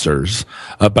dancers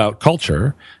about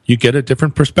culture, you get a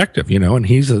different perspective, and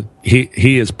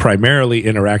he is primarily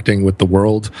interacting with the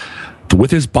world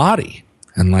with his body,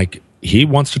 and like he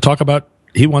wants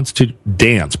to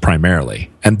dance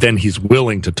primarily, and then he's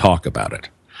willing to talk about it,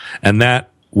 and that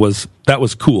was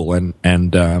cool, and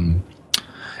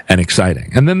and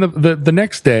exciting. And then the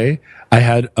next day, I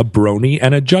had a brony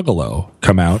and a juggalo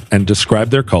come out and describe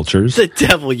their cultures. The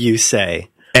devil, you say?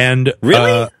 And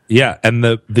really? Yeah, and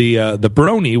the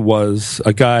brony was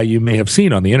a guy you may have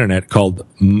seen on the internet called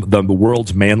the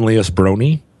world's manliest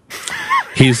brony.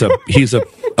 He's a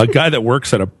guy that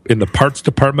works in the parts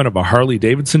department of a Harley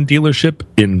Davidson dealership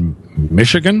in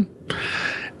Michigan,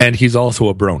 and he's also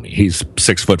a brony. He's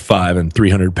 6'5" and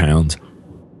 300 pounds.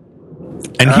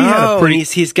 And he had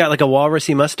he's got like a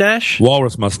walrusy mustache.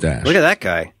 Walrus mustache. Look at that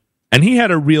guy. And he had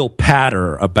a real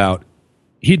patter about.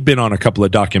 He'd been on a couple of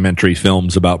documentary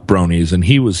films about bronies, and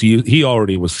he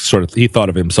already was he thought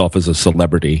of himself as a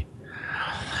celebrity,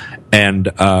 and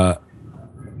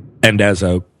as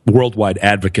a worldwide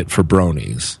advocate for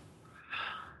bronies.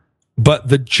 But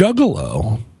the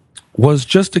juggalo was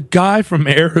just a guy from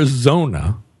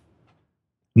Arizona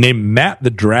named Matt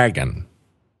the Dragon,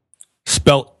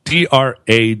 spelt Dragan.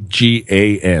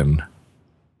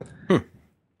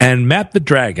 And Matt the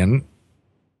Dragon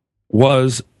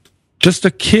was just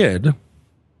a kid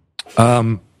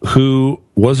who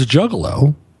was a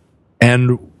juggalo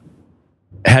and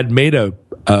had made a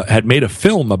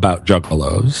film about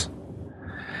juggalos,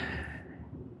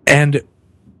 and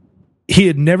he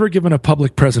had never given a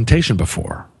public presentation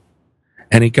before,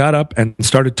 and he got up and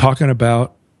started talking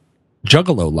about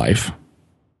juggalo life.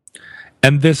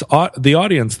 And the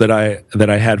audience that I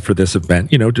had for this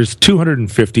event, just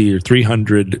 250 or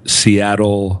 300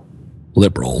 Seattle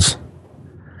liberals.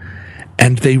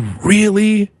 And they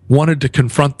really wanted to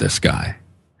confront this guy.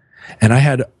 And I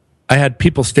had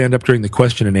people stand up during the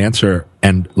question and answer,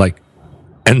 and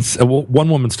one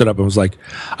woman stood up and was like,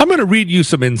 "I'm going to read you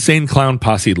some Insane Clown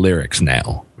Posse lyrics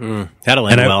now." That'll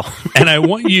end well. And I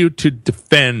want you to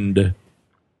defend,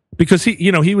 because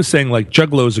he was saying like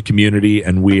Juggalo is a community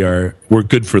and we're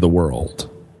good for the world.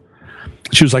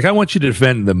 She was like, "I want you to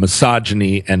defend the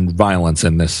misogyny and violence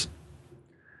in this."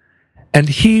 And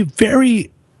he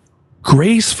very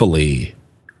gracefully,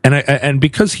 and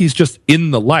because he's just in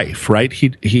the life, right?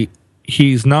 He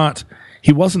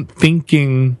wasn't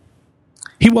thinking,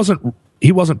 he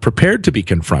wasn't prepared to be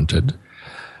confronted,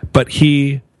 but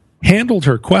he handled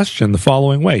her question the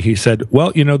following way. He said,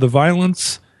 "Well, the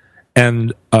violence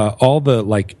and all the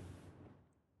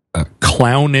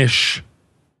clownish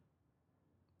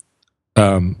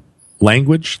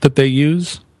language that they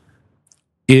use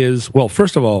is, well,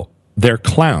 first of all, they're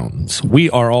clowns. We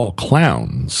are all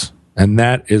clowns. And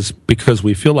that is because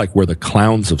we feel like we're the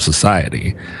clowns of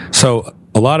society. So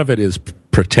a lot of it is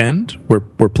pretend.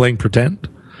 We're playing pretend.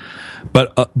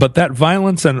 But that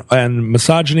violence and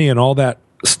misogyny and all that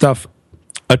stuff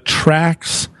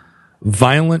attracts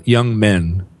violent young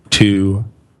men to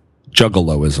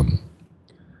juggaloism.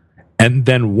 And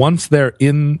then once they're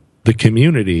in the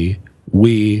community,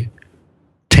 we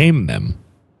tame them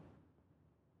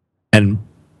and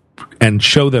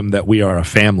show them that we are a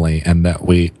family and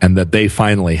that they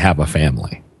finally have a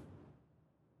family."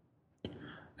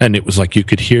 And it was like you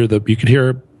could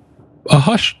hear a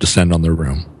hush descend on the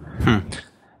room.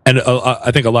 And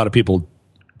I think a lot of people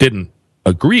didn't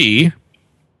agree,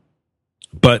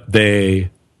 but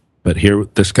here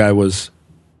this guy was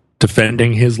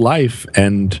defending his life,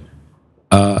 and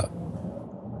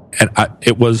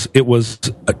it was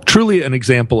truly an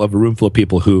example of a room full of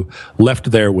people who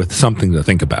left there with something to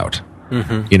think about.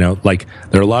 Mm-hmm.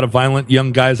 There are a lot of violent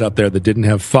young guys out there that didn't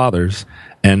have fathers,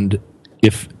 and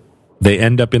if they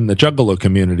end up in the juggalo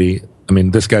community, I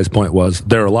mean, this guy's point was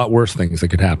there are a lot worse things that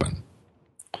could happen,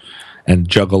 and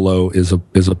juggalo is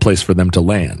a place for them to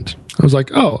land. I was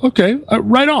like, oh, okay,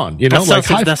 right on.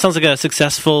 That sounds like a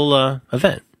successful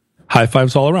event. High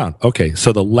fives all around. Okay,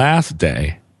 so the last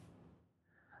day,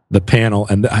 the panel,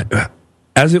 and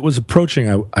as it was approaching,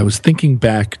 I was thinking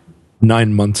back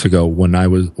 9 months ago when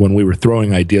we were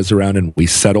throwing ideas around and we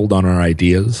settled on our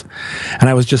ideas, and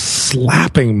I was just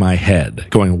slapping my head,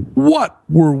 going, "What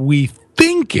were we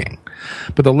thinking?"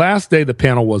 But the last day, the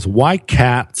panel was why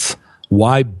cats,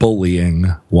 why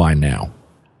bullying, why now?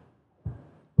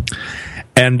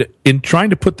 And in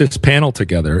trying to put this panel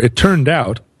together, it turned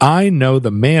out I know the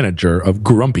manager of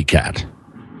Grumpy Cat.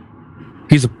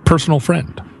 He's a personal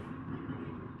friend.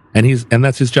 And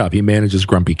that's his job. He manages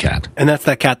Grumpy Cat. And that's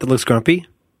that cat that looks grumpy?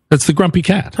 That's the Grumpy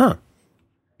Cat. Huh.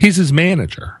 He's his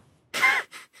manager.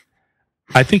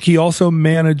 I think he also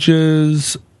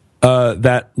manages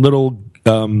that little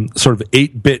sort of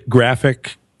 8-bit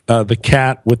graphic, the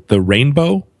cat with the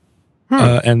rainbow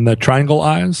and the triangle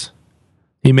eyes.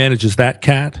 He manages that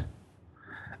cat.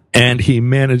 And he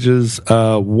manages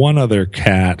one other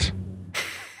cat.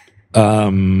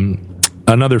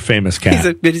 another famous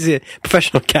cat. He's a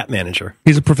professional cat manager.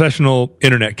 He's a professional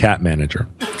internet cat manager.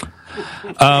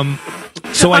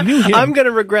 So I knew him. I'm going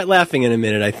to regret laughing in a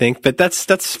minute, I think, but that's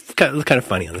kind of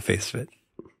funny on the face of it.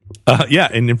 Yeah,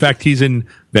 and in fact, he's in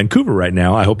Vancouver right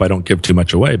now. I hope I don't give too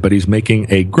much away, but he's making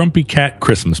a Grumpy Cat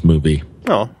Christmas movie.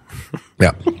 Oh.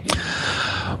 Yeah.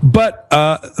 But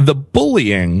the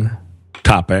bullying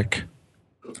topic,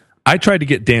 I tried to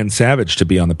get Dan Savage to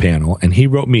be on the panel, and he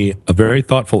wrote me a very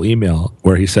thoughtful email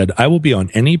where he said, I will be on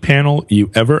any panel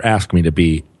you ever ask me to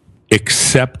be,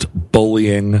 except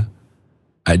bullying.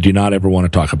 I do not ever want to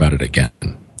talk about it again.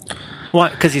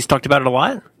 What? Because he's talked about it a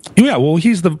lot? Yeah, well,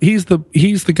 he's the guy who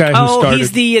started. Oh,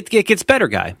 he's the it gets better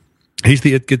guy. He's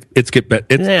the it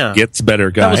gets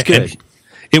better guy. That was good. And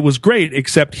it was great,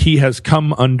 except he has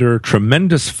come under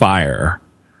tremendous fire,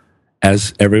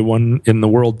 as everyone in the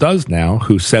world does now,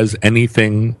 who says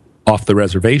anything off the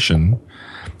reservation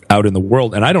out in the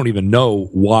world, and I don't even know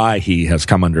why he has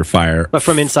come under fire. But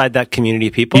from inside that community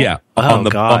of people? Yeah, on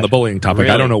the bullying topic.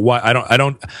 Really? I don't know why.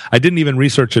 I didn't even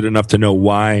research it enough to know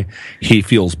why he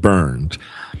feels burned.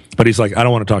 But he's like, I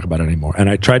don't want to talk about it anymore. And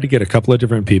I tried to get a couple of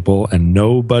different people, and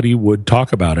nobody would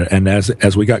talk about it. And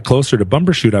as we got closer to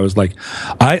Bumbershoot, I was like,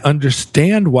 I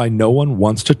understand why no one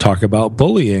wants to talk about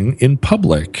bullying in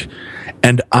public.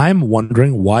 And I'm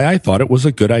wondering why I thought it was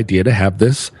a good idea to have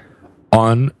this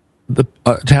to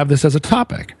have this as a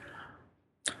topic.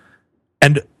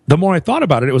 And the more I thought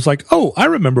about it, it was like, oh, I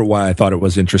remember why I thought it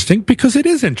was interesting, because it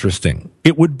is interesting.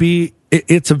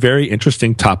 It's a very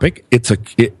interesting topic.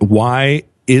 Why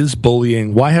is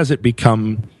bullying, why has it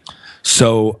become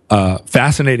so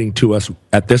fascinating to us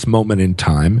at this moment in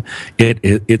time?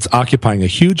 It's occupying a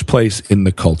huge place in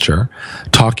the culture,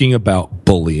 talking about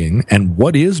bullying and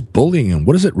what is bullying and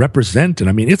what does it represent? And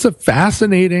I mean, it's a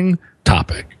fascinating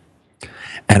topic.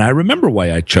 And I remember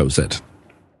why I chose it,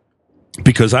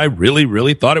 because I really,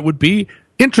 really thought it would be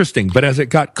interesting. But as it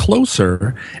got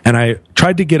closer and I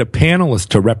tried to get a panelist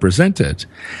to represent it,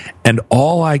 and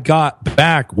all I got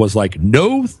back was like,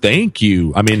 no, thank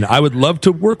you. I mean, I would love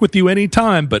to work with you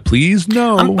anytime, but please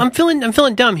no. I'm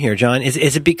feeling dumb here, John.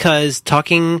 Is it because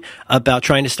talking about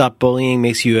trying to stop bullying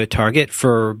makes you a target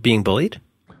for being bullied?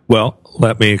 Well,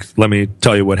 let me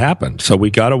tell you what happened. So we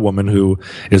got a woman who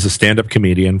is a stand-up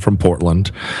comedian from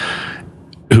Portland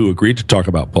who agreed to talk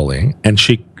about bullying, and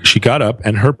she got up,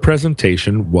 and her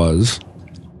presentation was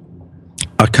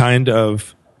a kind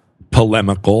of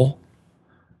polemical.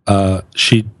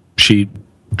 She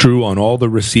drew on all the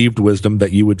received wisdom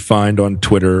that you would find on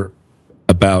Twitter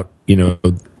about,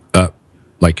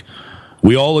 like,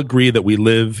 we all agree that we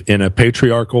live in a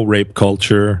patriarchal rape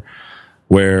culture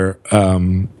where,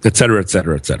 et cetera, et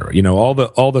cetera, et cetera. You know,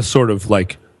 all the sort of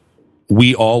like,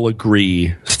 we all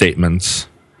agree statements.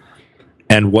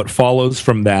 And what follows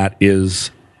from that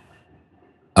is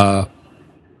the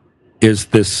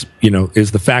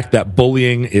fact that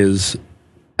bullying is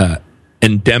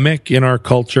endemic in our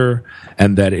culture,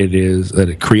 and that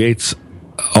it creates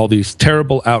all these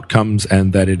terrible outcomes,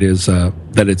 and that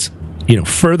it's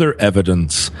further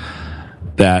evidence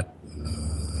that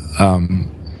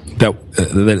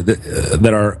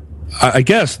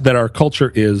our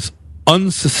culture is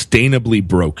unsustainably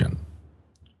broken.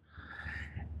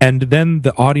 And then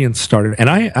the audience started, and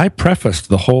I prefaced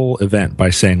the whole event by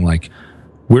saying, like,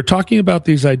 we're talking about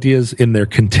these ideas in their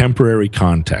contemporary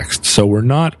context. So we're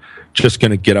not just going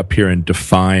to get up here and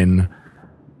define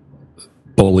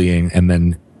bullying and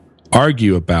then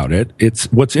argue about it.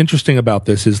 What's interesting about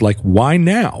this is, like, why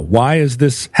now? Why is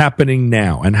this happening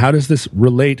now? And how does this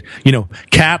relate?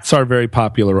 Cats are very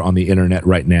popular on the internet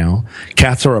right now.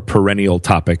 Cats are a perennial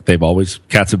topic.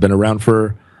 Cats have been around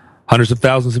for hundreds of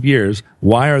thousands of years.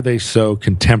 Why are they so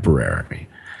contemporary?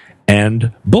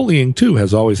 And bullying, too,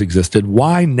 has always existed.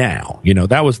 Why now?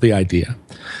 That was the idea.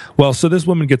 Well, so this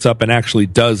woman gets up and actually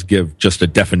does give just a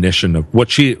definition of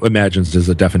what she imagines is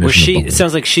a definition of bullying. It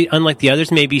sounds like she, unlike the others,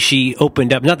 maybe she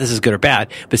opened up, not this is good or bad,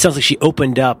 but it sounds like she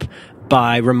opened up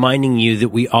by reminding you that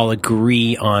we all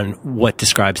agree on what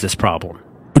describes this problem.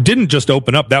 Didn't just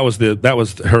open up. That was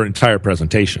her entire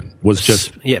presentation. Was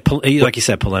just, yeah, like you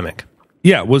said, polemic.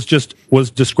 Yeah, was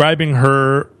describing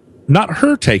not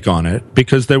her take on it,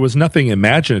 because there was nothing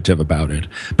imaginative about it,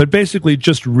 but basically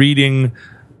just reading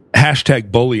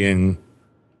 #bullying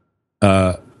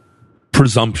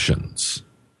presumptions.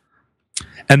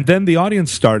 And then the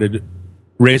audience started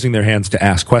raising their hands to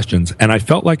ask questions, and I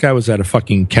felt like I was at a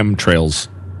fucking chemtrails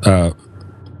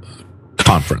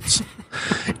conference.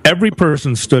 Every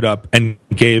person stood up and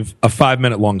gave a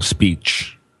 5-minute long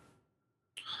speech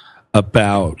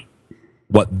about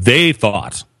what they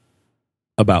thought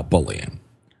about bullying.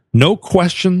 No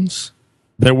questions,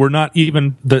 there wasn't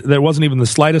even the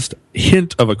slightest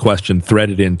hint of a question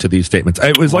threaded into these statements.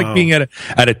 It was like being at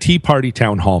a Tea Party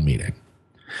town hall meeting.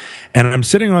 And I'm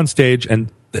sitting on stage,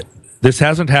 and this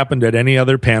hasn't happened at any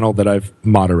other panel that I've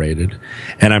moderated.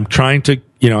 And I'm trying to,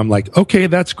 I'm like, okay,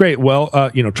 that's great. Well,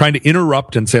 trying to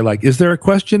interrupt and say, like, is there a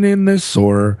question in this,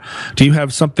 or do you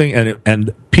have something?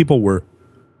 And people were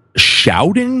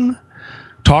shouting,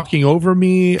 talking over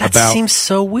me. That seems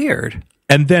so weird.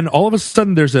 And then all of a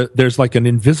sudden there's like an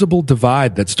invisible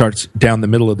divide that starts down the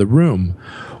middle of the room,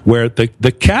 where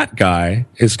the cat guy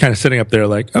is kind of sitting up there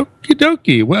like, okie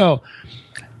dokie, well,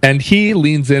 and he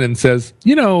leans in and says,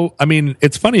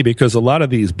 it's funny because a lot of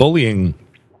these bullying,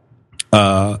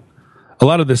 a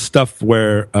lot of this stuff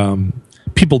where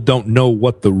people don't know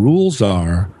what the rules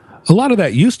are, a lot of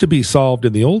that used to be solved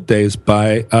in the old days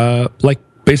by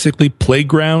basically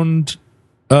playground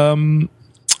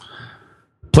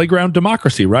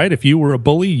democracy, right? If you were a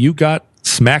bully, you got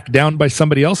smacked down by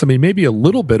somebody else. I mean, maybe a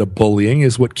little bit of bullying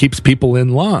is what keeps people in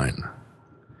line.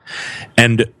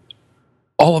 And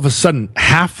all of a sudden,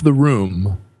 half the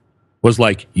room was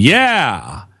like,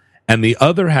 yeah. And the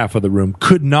other half of the room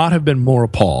could not have been more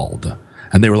appalled.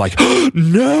 And they were like,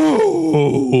 no.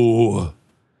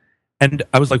 And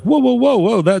I was like,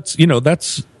 whoa. That's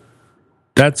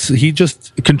he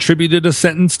just contributed a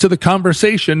sentence to the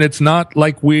conversation. It's not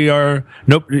like we are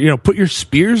put your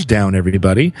spears down,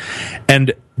 everybody.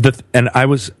 And I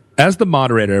was, as the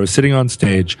moderator, I was sitting on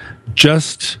stage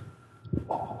just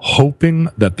hoping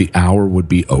that the hour would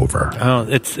be over. Oh,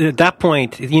 it's at that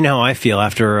point, how I feel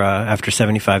after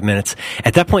 75 minutes.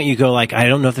 At that point you go like, I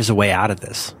don't know if there's a way out of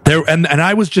this. And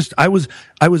I was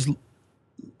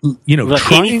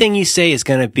Look, anything you say is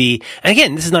going to be, and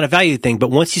again, this is not a value thing, but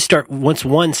once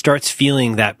one starts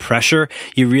feeling that pressure,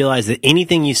 you realize that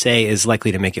anything you say is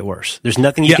likely to make it worse. There's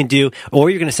nothing you can do,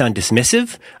 or you're going to sound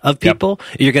dismissive of people.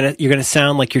 Yep. You're going to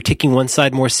sound like you're taking one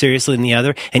side more seriously than the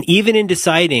other. And even in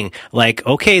deciding, like,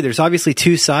 okay, there's obviously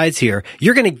two sides here,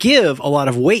 you're going to give a lot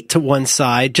of weight to one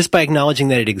side just by acknowledging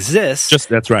that it exists.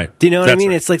 That's right. Do you know what I mean?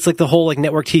 Right. It's like the whole like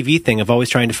network TV thing of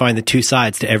always trying to find the two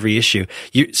sides to every issue.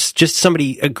 Just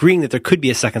somebody agreeing that there could be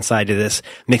a second side to this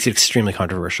makes it extremely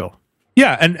controversial.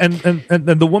 Yeah, and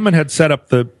the woman had set up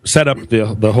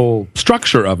the whole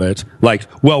structure of it like,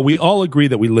 well, we all agree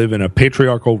that we live in a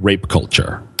patriarchal rape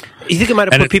culture. You think it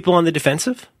might have put people on the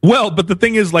defensive? Well, but the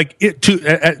thing is, like,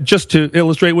 just to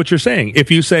illustrate what you're saying, if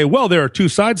you say, well, there are two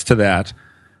sides to that,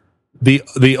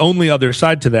 the only other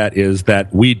side to that is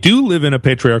that we do live in a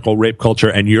patriarchal rape culture,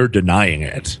 and you're denying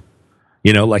it.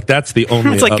 Like that's the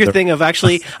only. It's like your thing of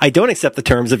actually, I don't accept the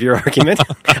terms of your argument.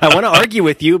 I want to argue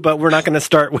with you, but we're not going to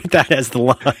start with that as the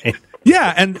line.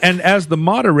 Yeah, and as the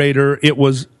moderator, it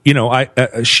was she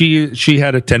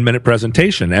had a 10-minute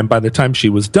presentation, and by the time she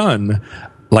was done,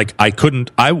 like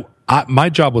my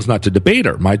job was not to debate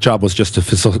her. My job was just to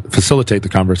facilitate the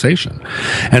conversation,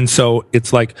 and so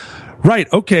it's like, right,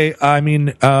 okay. I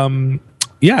mean,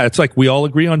 yeah, it's like we all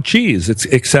agree on cheese.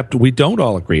 Except we don't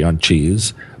all agree on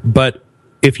cheese, but.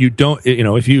 If you don't,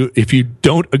 if you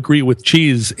don't agree with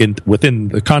cheese within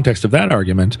the context of that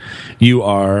argument, you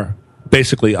are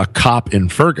basically a cop in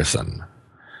Ferguson.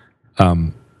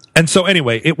 And so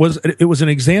anyway, it was an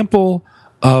example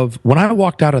of when I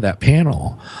walked out of that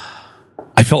panel,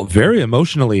 I felt very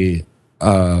emotionally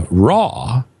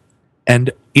raw,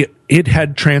 and it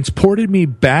had transported me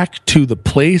back to the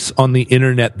place on the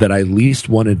internet that I least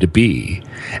wanted to be,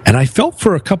 and I felt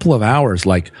for a couple of hours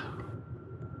like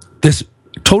this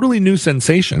totally new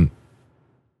sensation,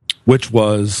 which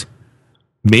was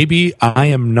maybe I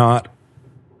am not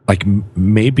like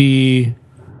maybe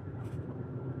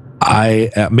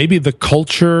the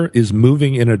culture is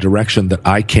moving in a direction that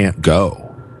I can't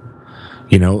go.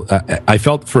 I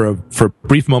felt for a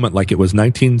brief moment like it was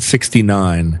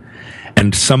 1969,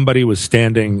 and somebody was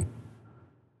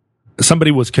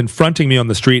confronting me on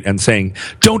the street and saying,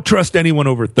 "Don't trust anyone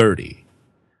over 30."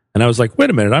 And I was like, "Wait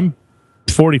a minute, I'm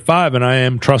 45 and I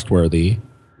am trustworthy,"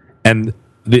 and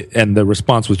the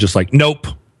response was just like, "Nope."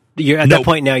 You're at that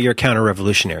point now. You're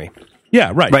counter-revolutionary.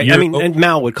 Yeah, right. Right. And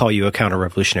Mao would call you a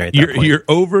counter-revolutionary at that point. You're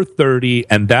over 30,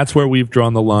 and that's where we've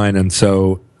drawn the line. And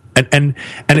so, and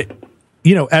it,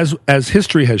 as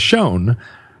history has shown,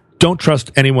 don't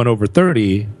trust anyone over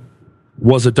 30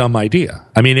 was a dumb idea.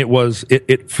 I mean,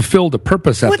 it fulfilled a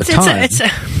purpose at the time.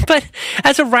 But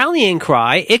as a rallying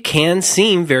cry, it can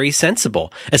seem very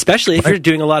sensible, especially if you're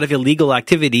doing a lot of illegal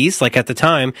activities, like at the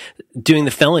time, doing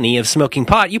the felony of smoking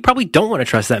pot. You probably don't want to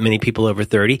trust that many people over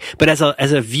 30, but as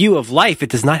a view of life, it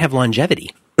does not have longevity.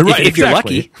 Right, if you're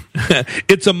lucky.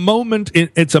 It's a moment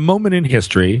in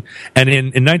history, and in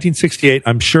 1968,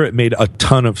 I'm sure it made a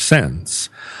ton of sense.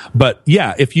 But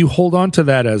yeah, if you hold on to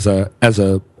that as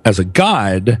a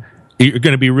guide, you're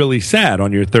going to be really sad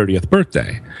on your 30th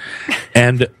birthday.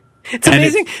 And it's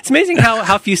amazing. It's amazing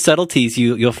how few subtleties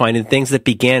you'll find in things that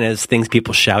began as things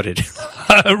people shouted.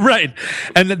 Right.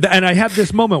 And I had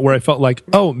this moment where I felt like,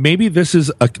 oh, maybe this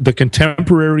is the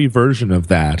contemporary version of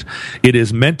that. It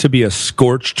is meant to be a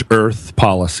scorched earth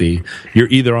policy. You're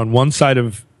either on one side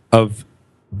of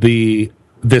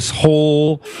this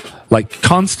whole like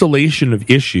constellation of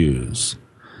issues,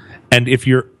 and if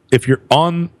you're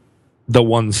on the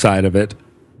one side of it,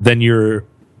 then you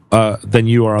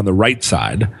are on the right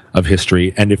side of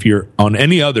history. And if you're on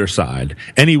any other side,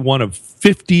 any one of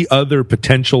 50 other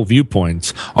potential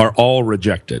viewpoints are all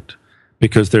rejected,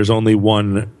 because there's only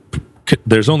one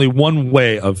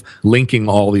way of linking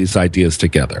all these ideas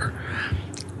together.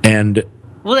 And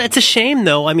well, it's a shame,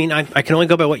 though. I mean, I can only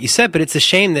go by what you said, but it's a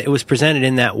shame that it was presented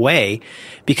in that way,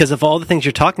 because of all the things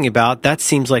you're talking about, that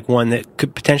seems like one that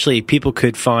could potentially people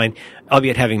could find,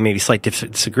 albeit having maybe slight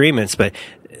disagreements, but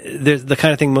there's the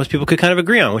kind of thing most people could kind of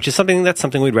agree on, which is something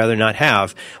we'd rather not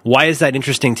have. Why is that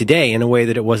interesting today in a way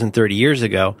that it wasn't 30 years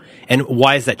ago? And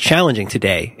why is that challenging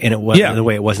today in a way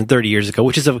it wasn't 30 years ago,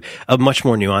 which is a much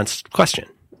more nuanced question.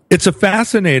 It's a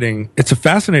fascinating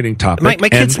topic. My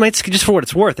kids, just for what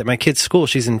it's worth, at my kid's school,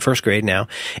 she's in first grade now,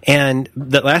 and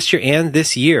the last year and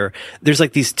this year, there's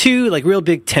like these two like real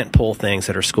big tentpole things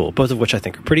at her school, both of which I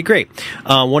think are pretty great.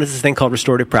 One is this thing called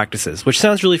restorative practices, which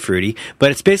sounds really fruity,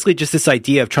 but it's basically just this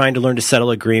idea of trying to learn to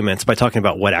settle agreements by talking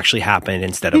about what actually happened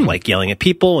instead of like yelling at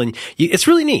people. And it's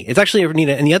really neat. It's actually neat.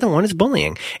 And the other one is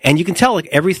bullying. And you can tell like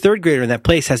every third grader in that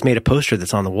place has made a poster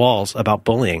that's on the walls about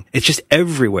bullying. It's just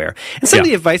everywhere. And some of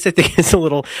the advice I think is a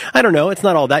little, I don't know, it's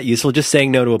not all that useful. Just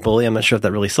saying no to a bully, I'm not sure if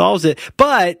that really solves it.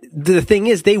 But the thing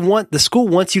is, the school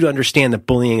wants you to understand that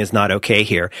bullying is not okay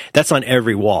here. That's on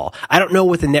every wall. I don't know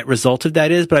what the net result of that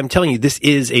is, but I'm telling you, this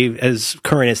is as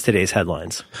current as today's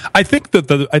headlines. I think that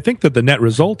the net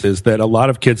result is that a lot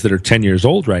of kids that are 10 years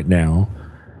old right now,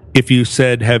 if you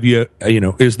said,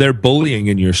 is there bullying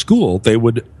in your school? They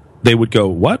would go,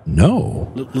 what?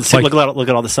 No. Look at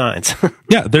all the signs.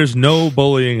 Yeah, there's no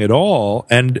bullying at all,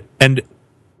 and in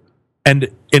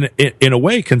a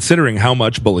way, considering how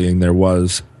much bullying there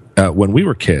was when we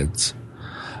were kids,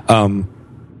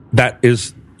 that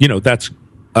is, that's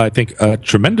I think a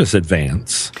tremendous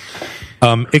advance.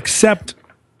 Except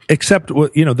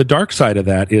the dark side of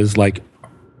that is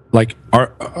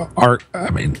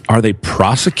are they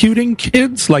prosecuting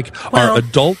kids? Are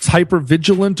adults hyper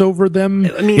vigilant over them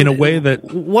in a way that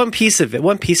one piece of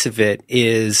it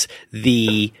is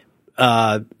the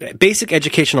basic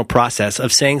educational process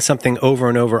of saying something over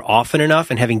and over often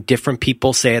enough and having different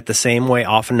people say it the same way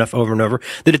often enough over and over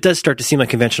that it does start to seem like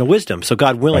conventional wisdom. So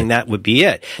God willing, that would be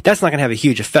it. That's not going to have a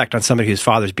huge effect on somebody whose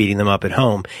father's beating them up at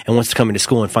home and wants to come into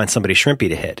school and find somebody shrimpy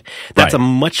to hit. That's a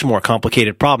much more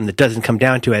complicated problem that doesn't come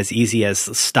down to as easy as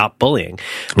stop bullying.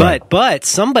 But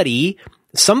somebody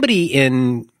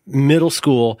in middle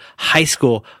school, high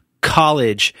school,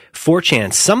 college,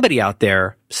 4chan, somebody out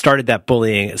there started that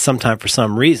bullying at some time for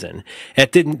some reason.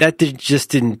 That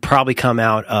didn't probably come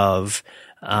out of,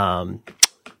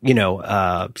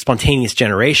 spontaneous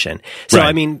generation. So,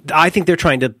 I mean, I think they're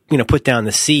trying to, put down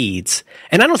the seeds.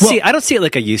 And I don't see it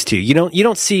like I used to. You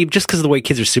don't see, just because of the way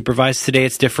kids are supervised today,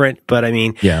 it's different. But I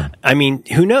mean,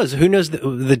 who knows? Who knows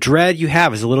the dread you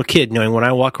have as a little kid knowing when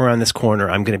I walk around this corner,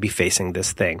 I'm going to be facing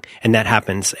this thing. And that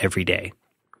happens every day.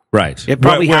 Right. It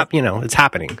probably it's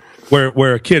happening.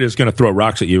 Where a kid is going to throw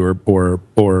rocks at you or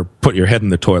put your head in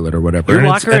the toilet or whatever. Your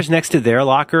locker is next to their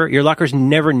locker. Your locker's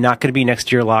never not going to be next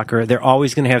to your locker. They're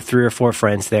always going to have 3 or 4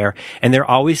 friends there, and they're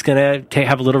always going to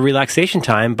have a little relaxation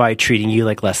time by treating you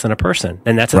like less than a person.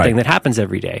 And that's a thing that happens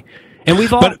every day. And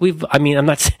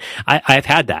I've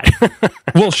had that.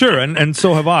 Well, sure. And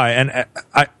so have I. And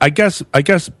I guess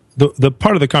the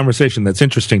part of the conversation that's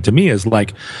interesting to me is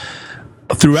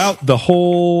throughout the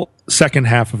whole second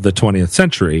half of the 20th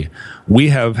century, we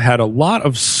have had a lot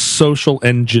of social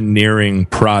engineering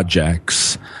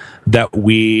projects that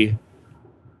we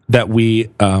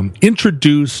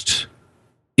introduced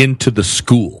into the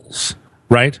schools,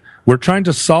 right? We're trying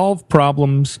to solve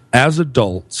problems as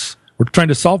adults. We're trying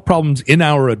to solve problems in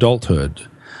our adulthood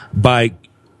by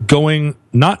going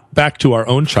not back to our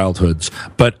own childhoods,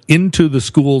 but into the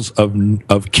schools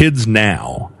of kids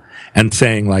now. And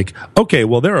saying okay,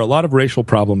 well, there are a lot of racial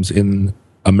problems in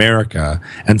America,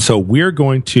 and so we're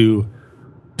going to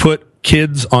put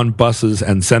kids on buses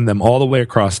and send them all the way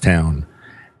across town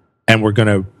and we're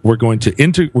going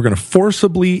to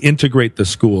forcibly integrate the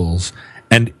schools,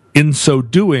 and in so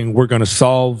doing, we're going to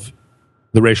solve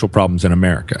the racial problems in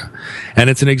America. And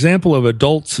it's an example of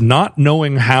adults not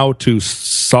knowing how to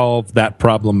solve that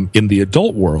problem in the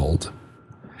adult world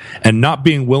and not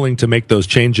being willing to make those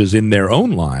changes in their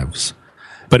own lives,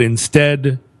 but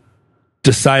instead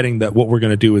deciding that what we're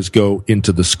going to do is go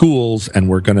into the schools and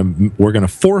we're going to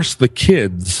force the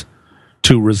kids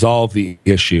to resolve the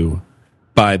issue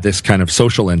by this kind of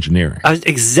social engineering.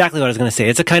 Exactly what I was going to say.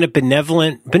 It's a kind of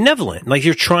benevolent. Like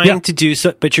you're trying to do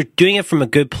so, but you're doing it from a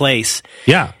good place.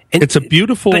 Yeah. And it's a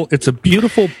beautiful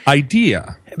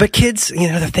idea. But kids,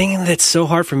 the thing that's so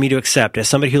hard for me to accept as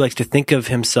somebody who likes to think of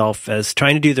himself as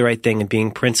trying to do the right thing and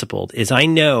being principled is I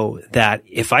know that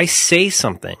if I say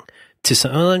something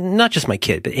to not just my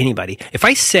kid, but anybody, if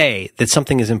I say that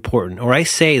something is important or I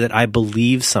say that I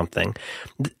believe something,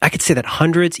 I could say that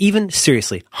hundreds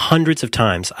of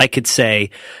times. I could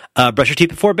say, brush your teeth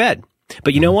before bed.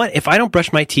 But you know what? If I don't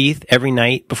brush my teeth every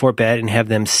night before bed and have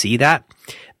them see that,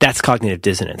 that's cognitive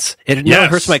dissonance. It not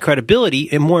hurts my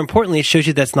credibility, and more importantly, it shows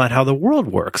you that's not how the world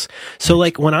works. So,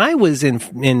 like when I was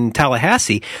in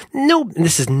Tallahassee,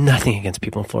 this is nothing against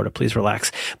people in Florida. Please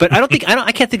relax. But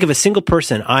I can't think of a single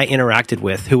person I interacted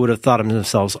with who would have thought of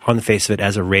themselves on the face of it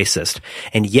as a racist.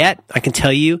 And yet, I can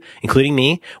tell you, including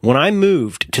me, when I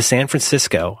moved to San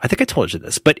Francisco, I think I told you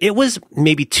this, but it was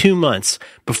maybe 2 months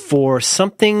before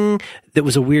something that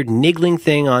was a weird niggling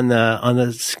thing on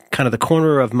the kind of the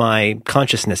corner of my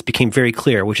consciousness became very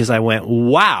clear, which is I went,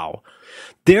 wow,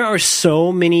 there are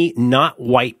so many not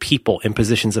white people in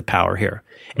positions of power here.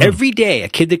 Every day, a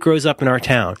kid that grows up in our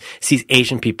town sees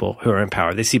Asian people who are in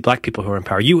power. They see black people who are in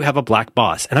power. You have a black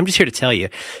boss. And I'm just here to tell you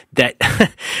that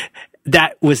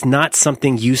that was not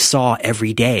something you saw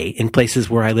every day in places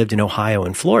where I lived in Ohio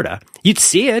and Florida. You'd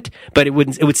see it, but it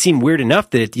would seem weird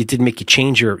enough that it didn't make you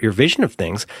change your vision of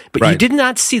things. But you did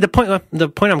not see the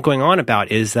point I'm going on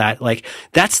about is that like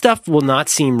that stuff will not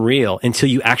seem real until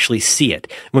you actually see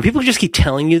it. When people just keep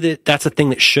telling you that that's a thing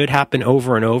that should happen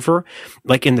over and over,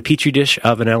 like in the petri dish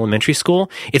of an elementary school,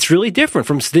 it's really different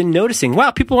from then noticing, wow,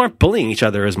 people aren't bullying each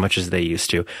other as much as they used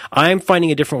to. I'm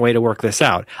finding a different way to work this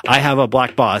out. I have a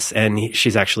black boss and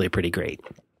she's actually pretty great.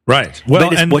 Right. Well,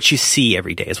 but it's what you see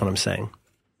every day is what I'm saying.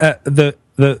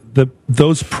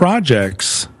 Those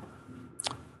projects,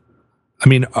 I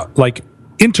mean, like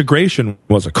integration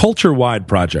was a culture-wide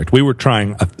project. We were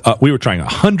trying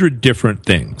 100 different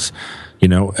things,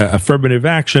 affirmative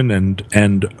action and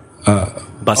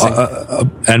busing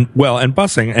and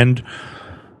busing and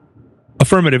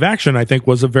affirmative action. I think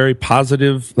was a very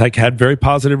positive, had very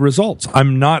positive results.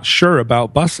 I'm not sure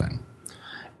about busing,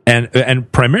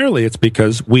 and primarily it's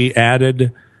because we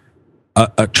added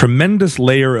a tremendous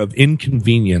layer of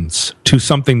inconvenience to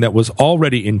something that was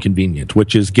already inconvenient,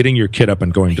 which is getting your kid up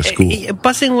and going to school.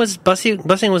 Busing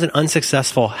was an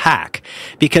unsuccessful hack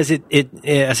because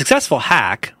a successful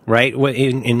hack, right,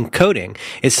 in coding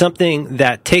is something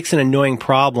that takes an annoying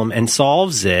problem and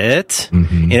solves it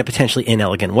in a potentially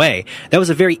inelegant way. That was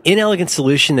a very inelegant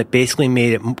solution that basically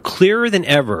made it clearer than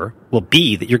ever, well,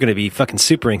 B, that you're going to be fucking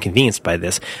super inconvenienced by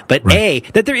this, but A,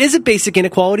 that there is a basic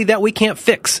inequality that we can't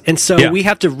fix. And so we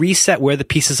have to reset where the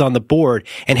pieces on the board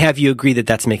and have you agree that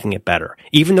that's making it better,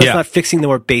 even though it's not fixing the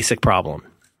more basic problem.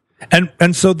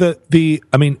 And so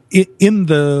in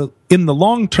the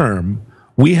long term,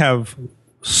 we have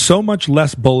so much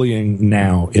less bullying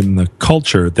now in the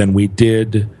culture than we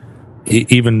did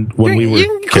even when we were kids.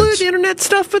 You include the internet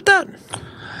stuff with that?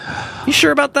 You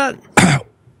sure about that?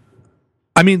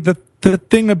 I mean, the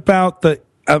thing about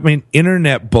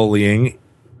internet bullying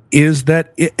is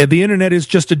that the internet is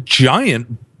just a giant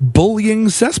bullying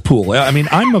cesspool. I mean,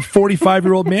 I'm a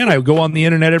 45-year-old man. I go on the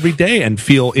internet every day and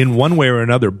feel in one way or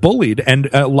another bullied. And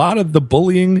a lot of the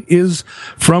bullying is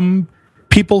from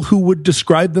people who would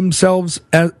describe themselves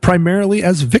primarily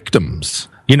as victims.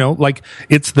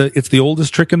 It's the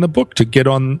oldest trick in the book to get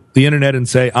on the internet and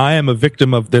say, I am a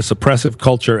victim of this oppressive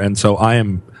culture. And so I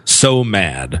am so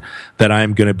mad that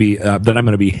I'm going to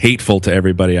be hateful to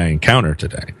everybody I encounter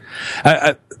today.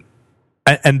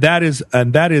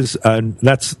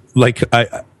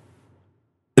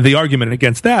 The argument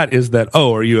against that is that,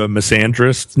 are you a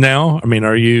misandrist now? I mean,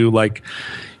 are you like,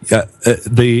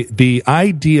 the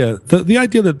idea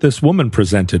that this woman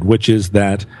presented, which is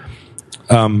that,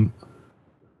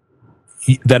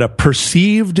 that a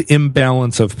perceived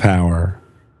imbalance of power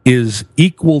is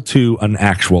equal to an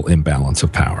actual imbalance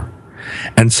of power.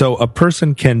 And so a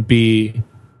person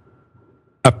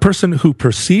who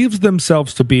perceives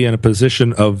themselves to be in a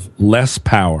position of less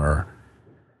power,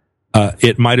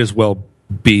 it might as well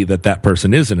be that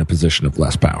person is in a position of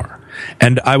less power.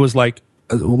 And I was like,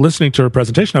 listening to her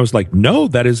presentation, I was like, no,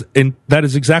 that is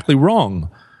exactly wrong.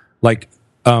 Like,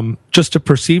 just to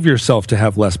perceive yourself to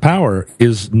have less power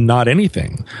is not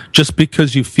anything. Just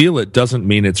because you feel it doesn't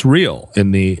mean it's real,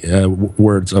 in the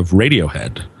words of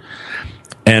Radiohead.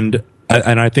 And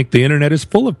I think the internet is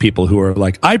full of people who are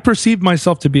like, I perceive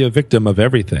myself to be a victim of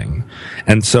everything.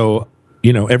 And so,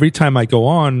 every time I go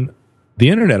on the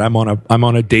internet, I'm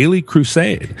on a daily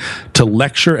crusade to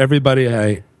lecture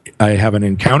everybody I have an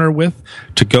encounter with,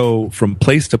 to go from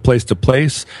place to place to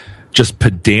place, just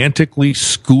pedantically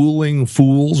schooling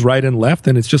fools right and left.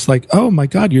 And it's just like, oh my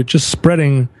God, you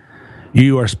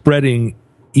are spreading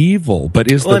evil.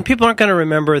 But and people aren't going to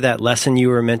remember that lesson you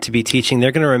were meant to be teaching.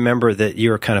 They're going to remember that you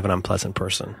were kind of an unpleasant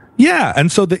person. Yeah.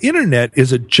 And so the internet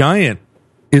is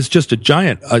just a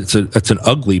giant, it's an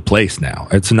ugly place now.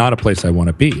 It's not a place I want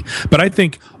to be. But I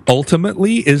think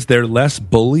ultimately, is there less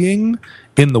bullying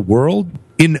in the world,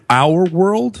 in our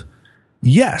world?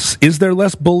 Yes. Is there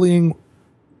less bullying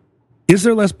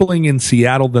in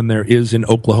Seattle than there is in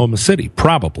Oklahoma City?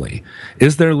 Probably.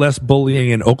 Is there less bullying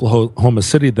in Oklahoma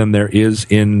City than there is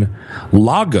in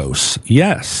Lagos?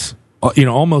 Yes.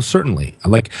 Almost certainly.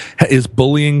 Like, is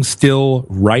bullying still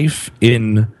rife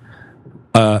in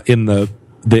the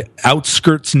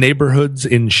outskirts neighborhoods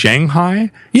in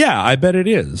Shanghai? Yeah, I bet it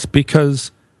is,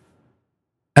 because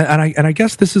and I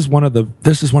guess this is one of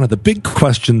the big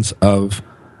questions of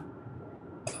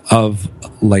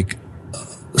like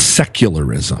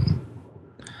secularism,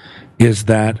 is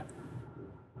that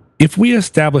if we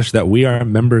establish that we are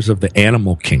members of the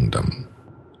animal kingdom,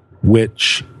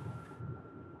 which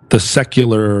the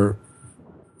secular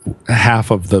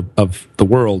half of the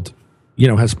world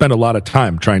has spent a lot of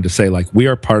time trying to say, like, we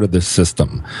are part of this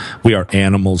system. We are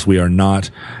animals. We are not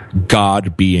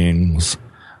God beings.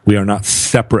 We are not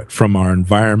separate from our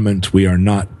environment. We are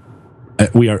not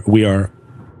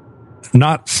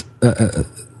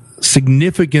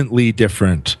significantly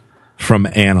different from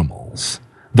animals,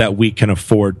 that we can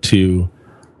afford to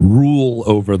rule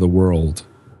over the world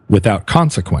without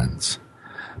consequence.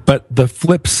 But the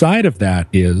flip side of that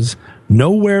is,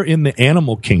 nowhere in the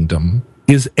animal kingdom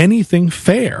is anything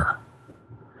fair.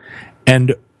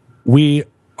 And we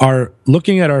are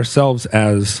looking at ourselves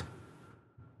as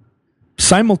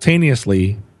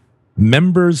simultaneously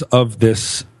members of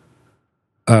this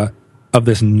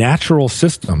natural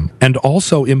system, and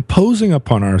also imposing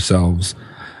upon ourselves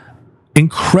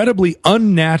incredibly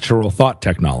unnatural thought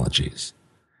technologies.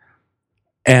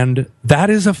 And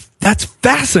that's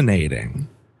fascinating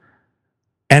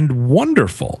and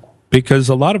wonderful, because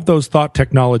a lot of those thought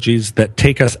technologies that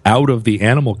take us out of the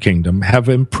animal kingdom have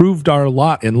improved our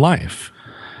lot in life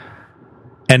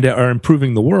and are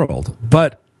improving the world.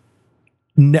 But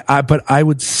I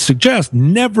would suggest,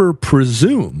 never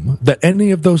presume that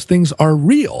any of those things are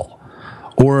real,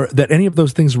 or that any of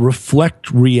those things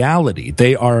reflect reality.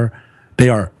 They are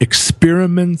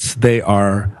experiments. They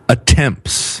are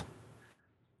attempts.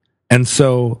 And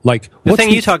so, like, the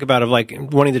thing you talk about of, like,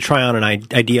 wanting to try on an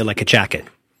idea like a jacket.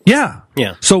 Yeah.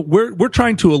 Yeah. So we're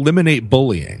trying to eliminate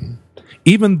bullying,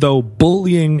 even though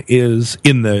bullying is,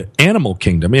 in the animal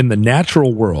kingdom, in the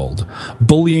natural world,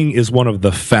 bullying is one of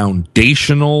the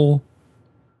foundational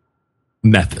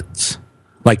methods.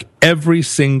 Like, every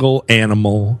single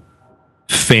animal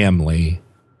family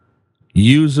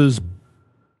uses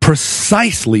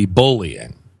precisely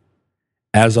bullying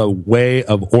as a way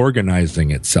of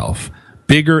organizing itself.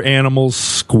 Bigger animals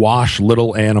squash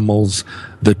little animals.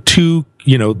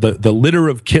 The litter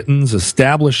of kittens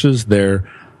establishes their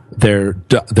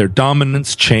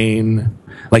dominance chain.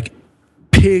 Like,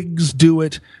 pigs do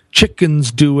it,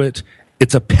 chickens do it.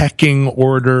 It's a pecking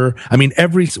order. I mean,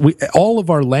 all of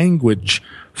our language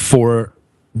for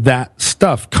that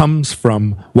stuff comes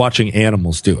from watching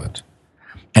animals do it.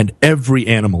 And every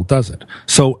animal does it.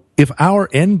 So if our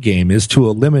end game is to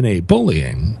eliminate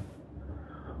bullying,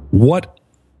 it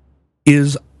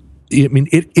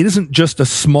isn't just a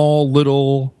small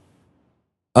little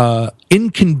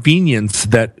inconvenience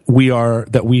that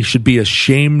we should be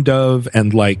ashamed of,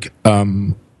 and like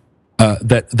that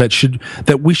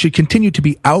we should continue to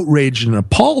be outraged and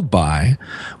appalled by.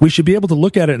 We should be able to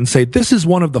look at it and say, this is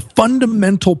one of the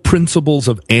fundamental principles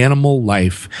of animal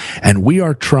life, and we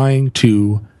are trying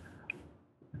to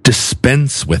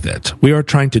dispense with it. We are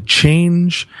trying to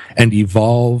change and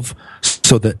evolve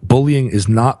so that bullying is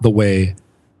not the way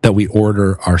that we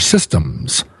order our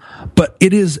systems, but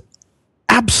it is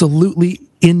absolutely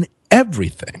in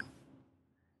everything.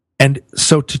 And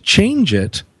so to change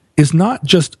it is not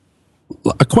just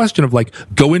a question of like,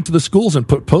 go into the schools and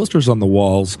put posters on the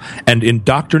walls and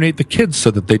indoctrinate the kids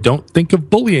so that they don't think of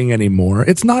bullying anymore.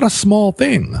 It's not a small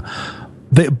thing.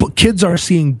 Kids are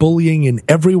seeing bullying in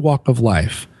every walk of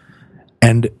life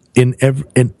and in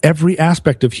every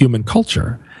aspect of human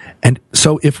culture. And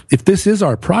so if this is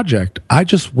our project, I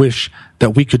just wish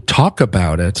that we could talk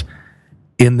about it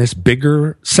in this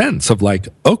bigger sense of like,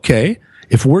 okay,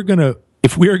 if we are going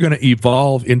to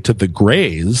evolve into the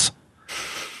Greys,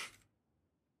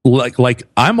 like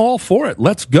I'm all for it.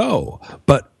 Let's go.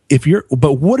 But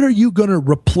what are you going to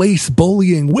replace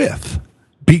bullying with?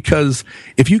 Because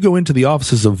if you go into the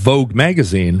offices of Vogue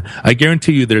magazine, I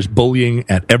guarantee you there's bullying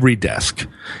at every desk.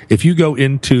 If you go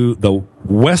into the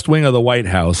West Wing of the White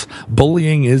House,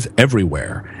 bullying is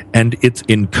everywhere. And it's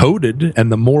encoded,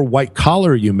 and the more white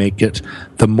collar you make it,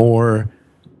 the more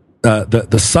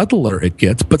the subtler it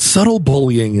gets. But subtle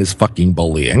bullying is fucking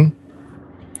bullying.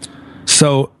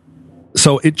 So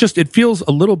it feels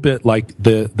a little bit like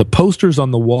the posters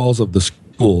on the walls of the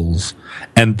schools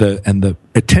and the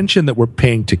attention that we're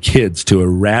paying to kids to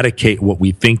eradicate what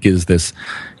we think is this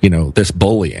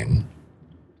bullying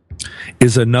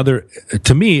is another,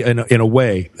 to me, in a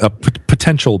way, a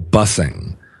potential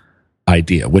busing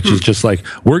idea, which is just like,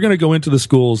 we're going to go into the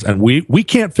schools and we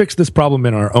can't fix this problem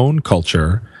in our own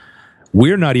culture.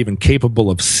 We're not even capable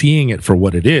of seeing it for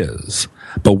what it is.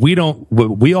 But we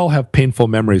all have painful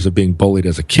memories of being bullied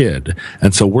as a kid.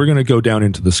 And so we're going to go down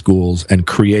into the schools and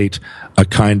create a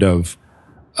kind of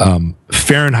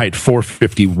Fahrenheit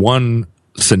 451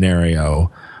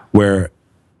 scenario where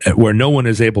no one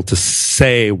is able to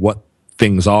say what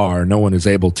things are. No one is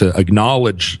able to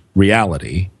acknowledge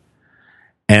reality.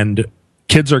 And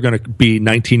kids are going to be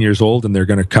 19 years old and they're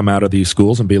going to come out of these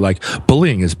schools and be like,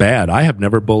 bullying is bad. I have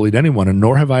never bullied anyone, and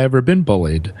nor have I ever been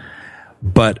bullied.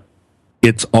 But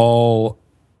it's all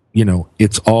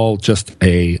just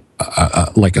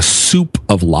like a soup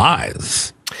of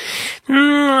lies.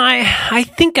 I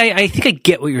think I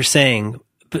get what you're saying,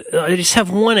 but I just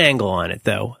have one angle on it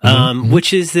though,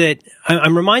 which is that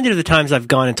I'm reminded of the times I've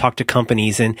gone and talked to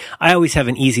companies, and I always have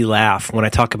an easy laugh when I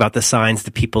talk about the signs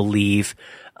that people leave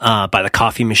by the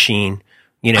coffee machine,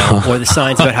 or the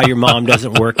signs about how your mom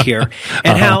doesn't work here,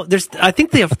 and how I think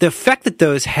the effect that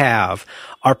those have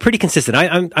are pretty consistent.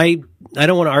 I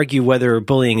don't want to argue whether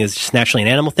bullying is just naturally an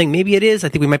animal thing. Maybe it is. I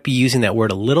think we might be using that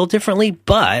word a little differently.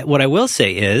 But what I will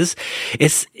say is,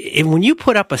 when you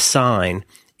put up a sign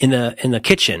in the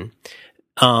kitchen,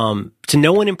 to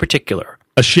no one in particular,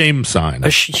 a shame sign.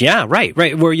 Yeah, right.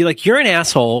 Where you're an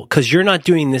asshole because you're not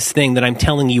doing this thing that I'm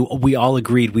telling you we all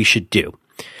agreed we should do.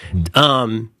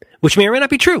 Which may or may not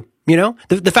be true.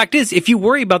 The fact is, if you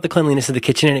worry about the cleanliness of the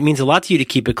kitchen and it means a lot to you to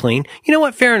keep it clean, you know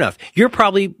what? Fair enough. You're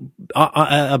probably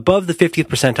above the 50th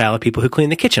percentile of people who clean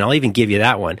the kitchen. I'll even give you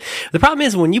that one. The problem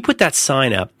is when you put that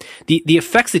sign up, the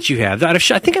effects that you have, I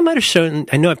think I might have shown,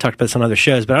 I know I've talked about this on other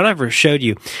shows, but I never showed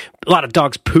you a lot of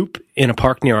dogs poop in a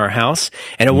park near our house.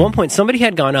 And at one point, somebody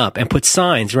had gone up and put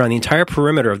signs around the entire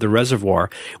perimeter of the reservoir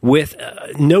with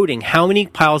noting how many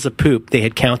piles of poop they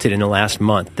had counted in the last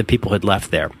month that people had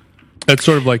left there. It's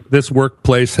sort of like this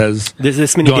workplace has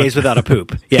this many days without a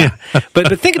poop. Yeah.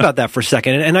 But think about that for a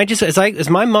second. And I just, as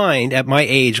my mind at my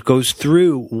age goes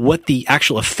through what the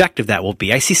actual effect of that will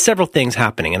be, I see several things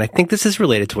happening. And I think this is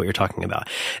related to what you're talking about.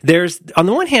 On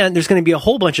the one hand, there's going to be a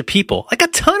whole bunch of people, like a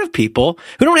ton of people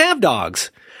who don't have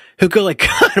dogs, who go like,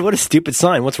 God, what a stupid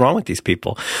sign. What's wrong with these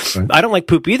people? Right. I don't like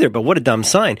poop either, but what a dumb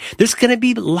sign. There's going to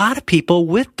be a lot of people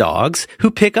with dogs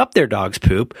who pick up their dog's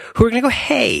poop who are going to go,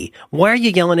 hey, why are you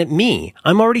yelling at me?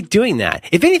 I'm already doing that.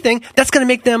 If anything, that's going to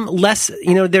make them less,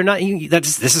 they're not,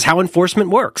 this is how enforcement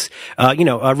works.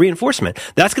 Reinforcement.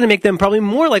 That's going to make them probably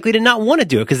more likely to not want to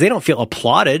do it because they don't feel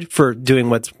applauded for doing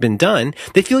what's been done.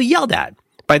 They feel yelled at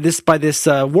by this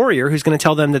warrior who's going to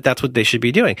tell them that that's what they should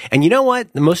be doing. And you know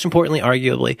what? Most importantly,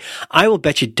 arguably, I will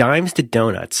bet you dimes to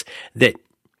donuts that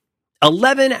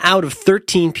 11 out of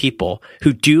 13 people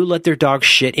who do let their dog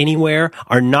shit anywhere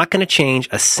are not going to change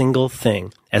a single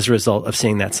thing as a result of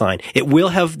seeing that sign.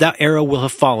 That arrow will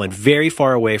have fallen very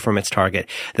far away from its target.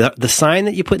 The sign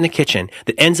that you put in the kitchen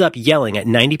that ends up yelling at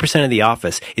 90% of the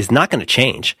office is not going to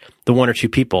change the one or two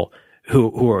people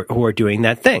who are doing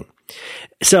that thing.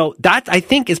 So that, I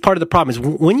think, is part of the problem, is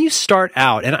when you start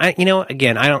out, and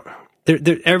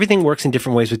everything works in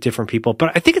different ways with different people, but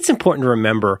I think it's important to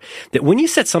remember that when you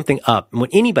set something up, when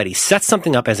anybody sets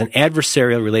something up as an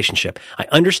adversarial relationship, I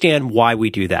understand why we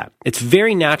do that. It's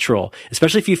very natural,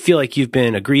 especially if you feel like you've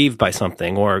been aggrieved by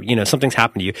something or, something's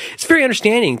happened to you. It's very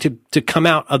understanding to come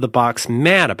out of the box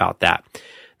mad about that.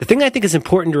 The thing I think is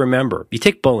important to remember, you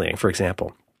take bullying, for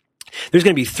example. there's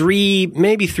going to be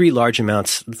maybe three large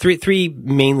amounts,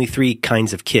 mainly three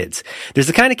kinds of kids. There's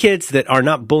the kind of kids that are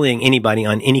not bullying anybody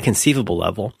on any conceivable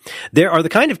level. There are the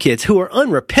kind of kids who are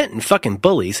unrepentant fucking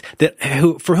bullies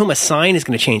for whom a sign is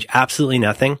going to change absolutely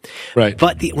nothing. Right.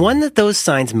 But the one that those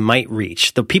signs might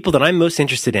reach, the people that I'm most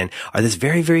interested in, are this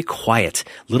very, very quiet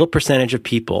little percentage of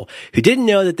people who didn't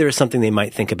know that there was something they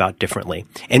might think about differently.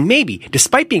 And maybe,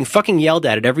 despite being fucking yelled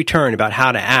at every turn about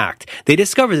how to act, they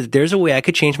discovered that there's a way I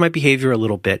could change my behavior a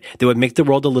little bit that would make the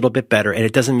world a little bit better, and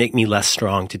it doesn't make me less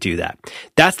strong to do that.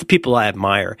 That's the people I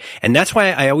admire. And that's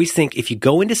why I always think if you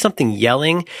go into something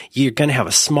yelling, you're going to have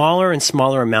a smaller and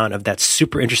smaller amount of that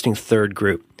super interesting third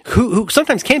group. Who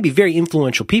sometimes can be very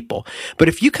influential people. But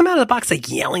if you come out of the box like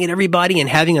yelling at everybody and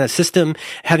having a system,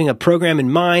 having a program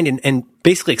in mind and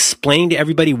basically explaining to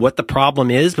everybody what the problem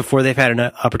is before they've had an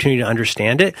opportunity to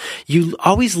understand it, you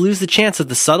always lose the chance of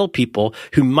the subtle people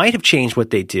who might have changed what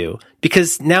they do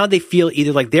because now they feel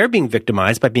either like they're being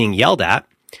victimized by being yelled at,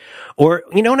 or,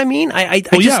 you know what I mean?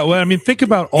 Think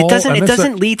about all... It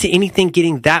doesn't lead to anything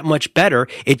getting that much better.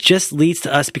 It just leads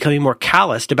to us becoming more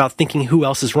calloused about thinking who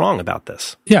else is wrong about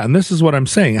this. Yeah, and this is what I'm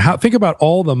saying. Think about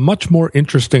all the much more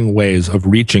interesting ways of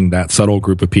reaching that subtle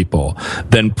group of people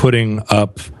than putting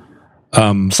up...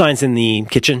 signs in the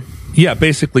kitchen. Yeah,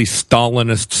 basically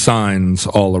Stalinist signs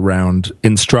all around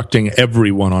instructing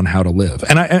everyone on how to live.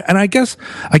 And I guess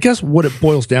what it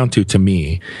boils down to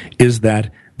me is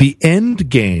that the end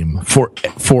game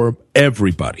for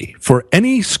everybody, for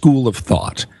any school of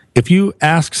thought, if you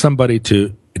ask somebody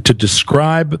to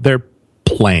describe their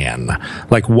plan,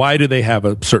 like why do they have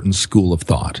a certain school of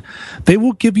thought, they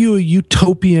will give you a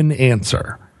utopian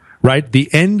answer, right?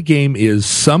 The end game is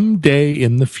someday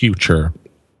in the future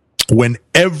when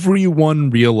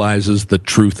everyone realizes the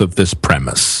truth of this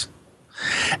premise.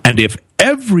 And if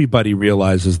everybody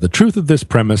realizes the truth of this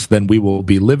premise, then we will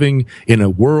be living in a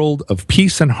world of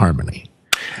peace and harmony.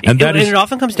 And it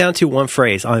often comes down to one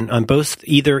phrase on both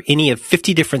either any of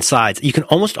 50 different sides. You can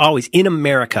almost always, in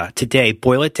America today,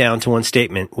 boil it down to one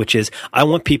statement, which is, I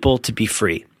want people to be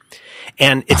free.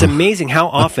 And it's amazing how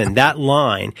often that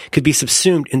line could be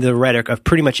subsumed into the rhetoric of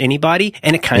pretty much anybody,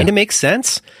 and it kind of makes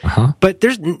sense. But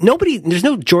there's no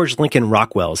George Lincoln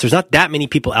Rockwells. There's not that many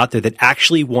people out there that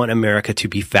actually want America to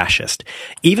be fascist.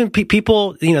 Even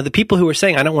people, the people who are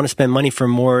saying, I don't want to spend money for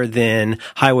more than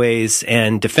highways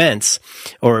and defense,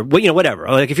 or, whatever.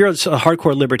 Like if you're a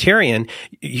hardcore libertarian,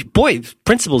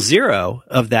 principle zero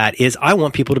of that is, I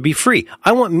want people to be free.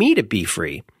 I want me to be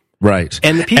free. Right.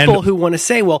 And the people who want to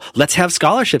say, well, let's have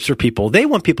scholarships for people, they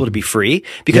want people to be free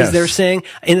because they're saying,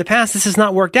 in the past, this has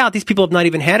not worked out. These people have not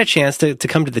even had a chance to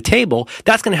come to the table.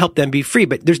 That's going to help them be free.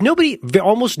 But there's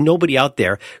almost nobody out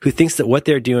there who thinks that what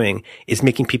they're doing is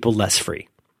making people less free.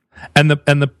 So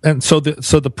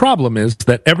the problem is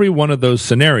that every one of those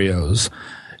scenarios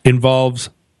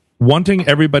involves wanting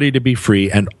everybody to be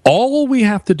free. And all we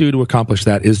have to do to accomplish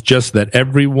that is just that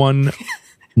everyone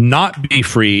not be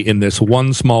free in this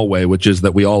one small way, which is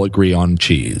that we all agree on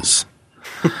cheese.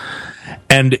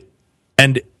 and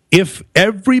if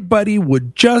everybody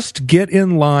would just get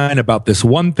in line about this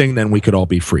one thing, then we could all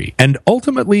be free. And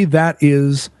ultimately, that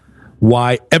is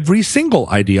why every single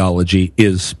ideology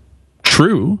is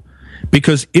true,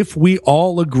 because if we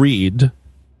all agreed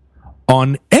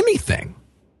on anything,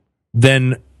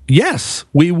 then yes,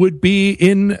 we would be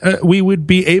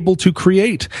able to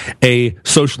create a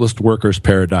socialist workers'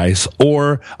 paradise,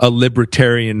 or a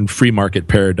libertarian free market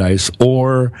paradise,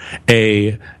 or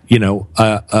a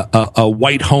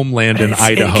white homeland in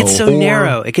Idaho. It gets so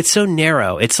narrow. It gets so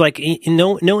narrow. It's like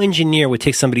no engineer would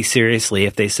take somebody seriously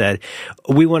if they said,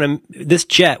 this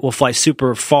jet will fly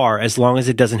super far as long as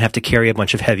it doesn't have to carry a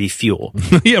bunch of heavy fuel.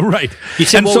 Yeah, right. You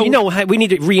say, we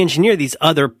need to re-engineer these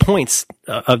other points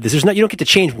of this. You don't get to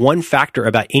change one factor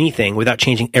about anything without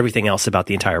changing everything else about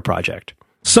the entire project.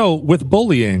 So with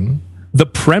bullying, the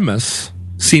premise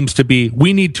seems to be,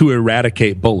 we need to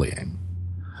eradicate bullying.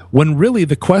 When really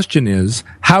the question is,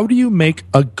 how do you make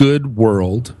a good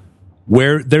world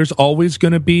where there's always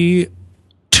going to be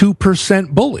 2%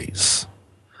 bullies?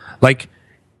 Like,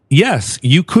 yes,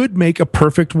 you could make a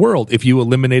perfect world if you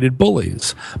eliminated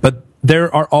bullies, but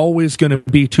there are always going to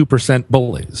be 2%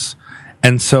 bullies.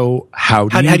 And so how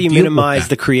do you minimize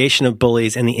the creation of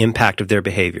bullies and the impact of their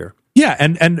behavior? Yeah,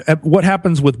 and what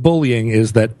happens with bullying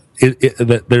is that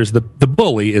that there's the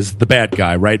bully is the bad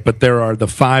guy, right? But there are the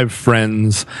 5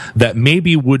 friends that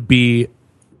maybe would be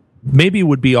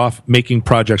off making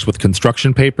projects with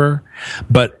construction paper,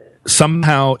 but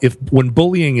somehow when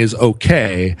bullying is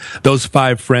okay, those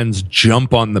 5 friends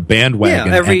jump on the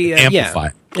bandwagon and amplify.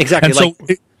 Yeah, exactly.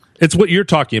 And It's what you're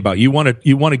talking about. You want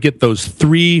to get those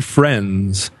 3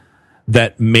 friends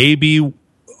that maybe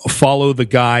follow the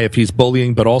guy if he's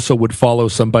bullying, but also would follow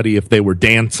somebody if they were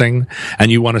dancing.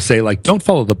 And you want to say, like, don't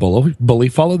follow the bully,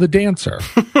 follow the dancer.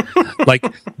 Like,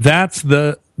 that's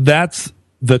the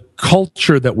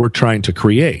culture that we're trying to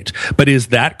create. But is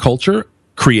that culture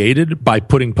created by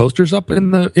putting posters up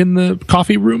in the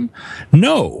coffee room?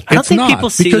 No, I don't think people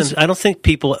see them. I don't think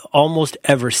people almost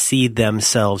ever see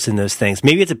themselves in those things.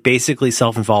 Maybe it's a basically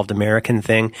self-involved American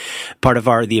thing, part of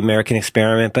the American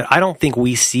experiment, but I don't think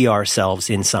we see ourselves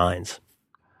in signs.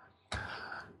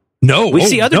 No, we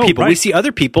see other people. Right. We see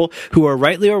other people who are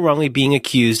rightly or wrongly being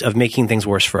accused of making things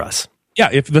worse for us. Yeah,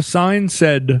 if the sign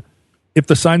said,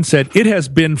 it has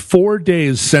been 4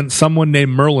 days since someone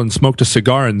named Merlin smoked a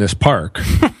cigar in this park,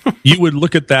 you would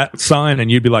look at that sign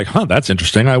and you'd be like, huh, that's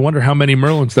interesting. I wonder how many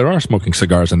Merlins there are smoking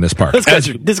cigars in this park. Those guys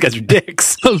are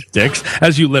dicks. Those dicks,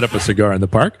 as you lit up a cigar in the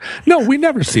park. No, we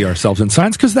never see ourselves in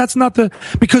signs because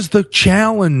because the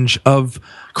challenge of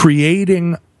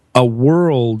creating a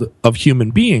world of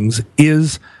human beings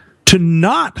is to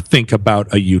not think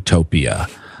about a utopia.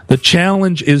 The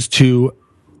challenge is to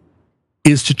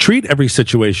treat every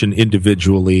situation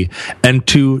individually and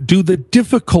to do the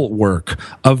difficult work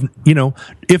of,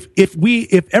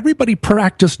 if everybody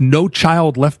practiced No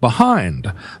Child Left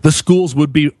Behind, the schools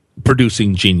would be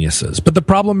producing geniuses. But the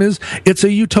problem is it's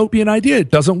a utopian idea.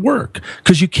 It doesn't work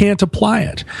because you can't apply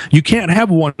it. You can't have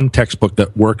one textbook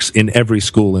that works in every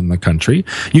school in the country.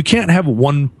 You can't have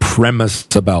one premise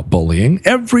about bullying.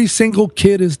 Every single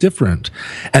kid is different.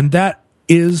 And that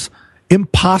is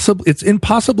impossible. It's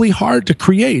impossibly hard to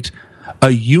create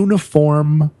a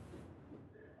uniform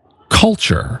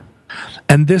culture.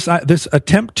 And this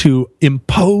attempt to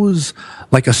impose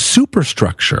like a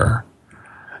superstructure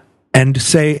and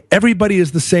say everybody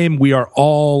is the same, we are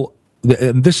all,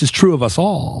 and this is true of us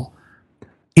all,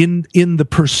 in the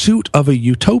pursuit of a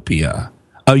utopia,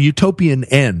 a utopian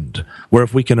end, where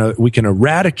if we can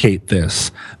eradicate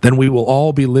this, then we will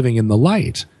all be living in the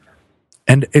light.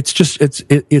 And it's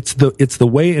the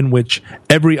way in which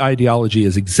every ideology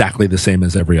is exactly the same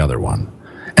as every other one.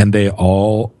 And they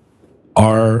all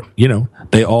are,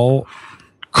 they all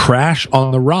crash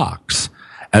on the rocks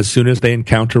as soon as they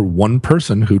encounter one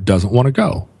person who doesn't want to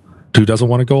go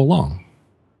along.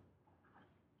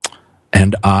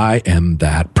 And I am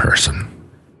that person.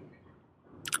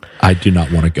 I do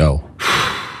not want to go.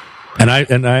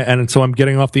 And so I'm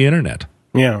getting off the internet.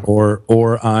 Yeah. Or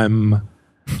I'm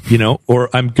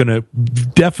going to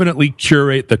definitely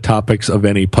curate the topics of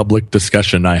any public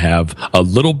discussion I have a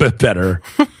little bit better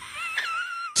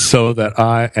so that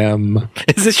I am...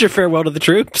 Is this your farewell to the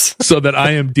troops? So that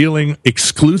I am dealing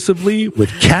exclusively with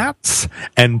cats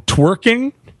and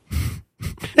twerking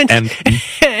and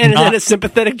then a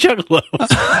sympathetic juggalo.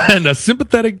 And a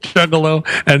sympathetic juggalo,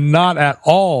 and not at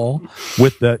all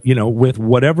with with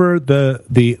whatever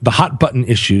the hot button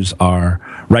issues are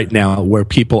right now, where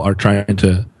people are trying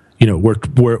to,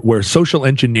 where social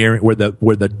engineering, where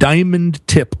the diamond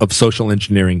tip of social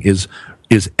engineering is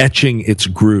etching its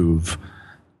groove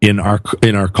in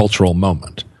our cultural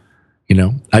moment.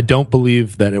 I don't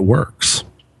believe that it works.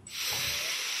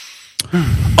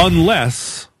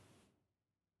 Unless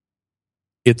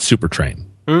it's Supertrain,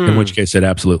 in which case it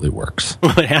absolutely works.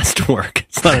 Well, it has to work.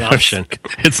 It's not an option.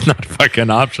 It's not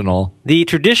fucking optional. The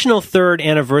traditional 3rd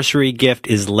anniversary gift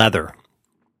is leather.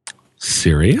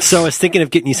 Serious? So I was thinking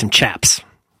of getting you some chaps.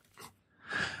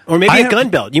 Or maybe a gun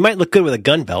belt. You might look good with a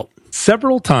gun belt.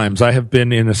 Several times I have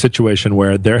been in a situation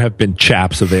where there have been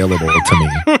chaps available to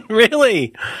me.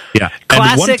 Really? Yeah.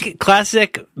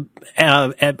 Classic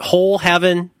hole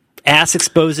having, ass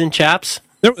exposing chaps.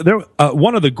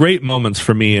 One of the great moments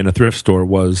for me in a thrift store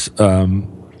was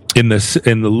in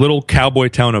the little cowboy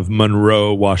town of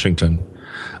Monroe, Washington.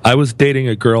 I was dating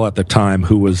a girl at the time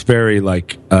who was very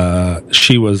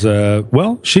she was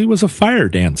a fire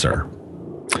dancer.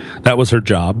 That was her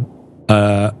job.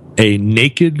 A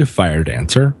naked fire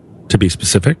dancer, to be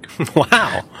specific.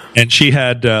 Wow. And she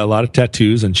had a lot of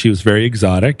tattoos, and she was very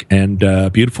exotic and a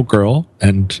beautiful girl.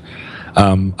 And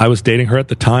I was dating her at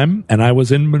the time, and I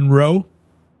was in Monroe.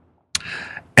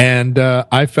 And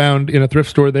I found in a thrift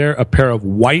store there a pair of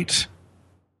white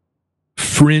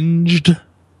fringed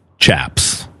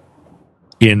chaps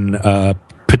in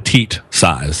petite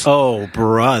size. Oh,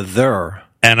 brother.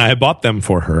 And I bought them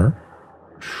for her.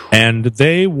 And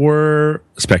they were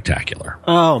spectacular.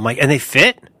 Oh, my. And they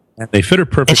fit? And they fit her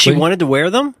perfectly. And she wanted to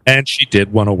wear them? And she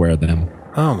did want to wear them.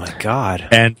 Oh my God!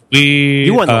 And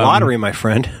you won the lottery, my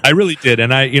friend. I really did,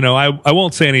 and I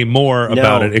won't say any more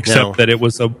about it except that it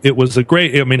was a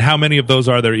great. I mean, how many of those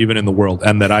are there even in the world?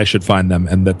 And that I should find them,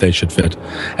 and that they should fit,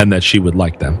 and that she would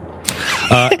like them.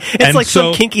 It's like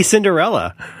some kinky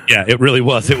Cinderella. Yeah, it really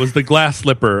was. It was the glass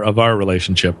slipper of our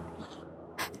relationship.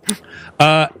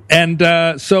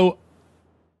 So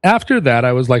after that,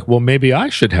 I was like, well, maybe I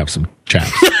should have some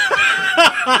chaps.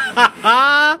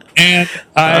 And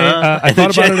I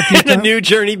thought about it a few times. A new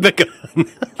journey begun.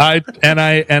 I've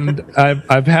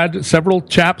had several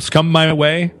chaps come my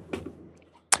way,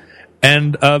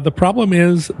 and the problem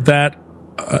is that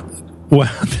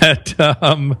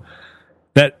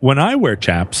that when I wear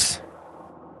chaps,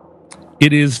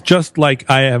 it is just like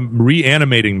I am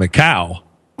reanimating the cow.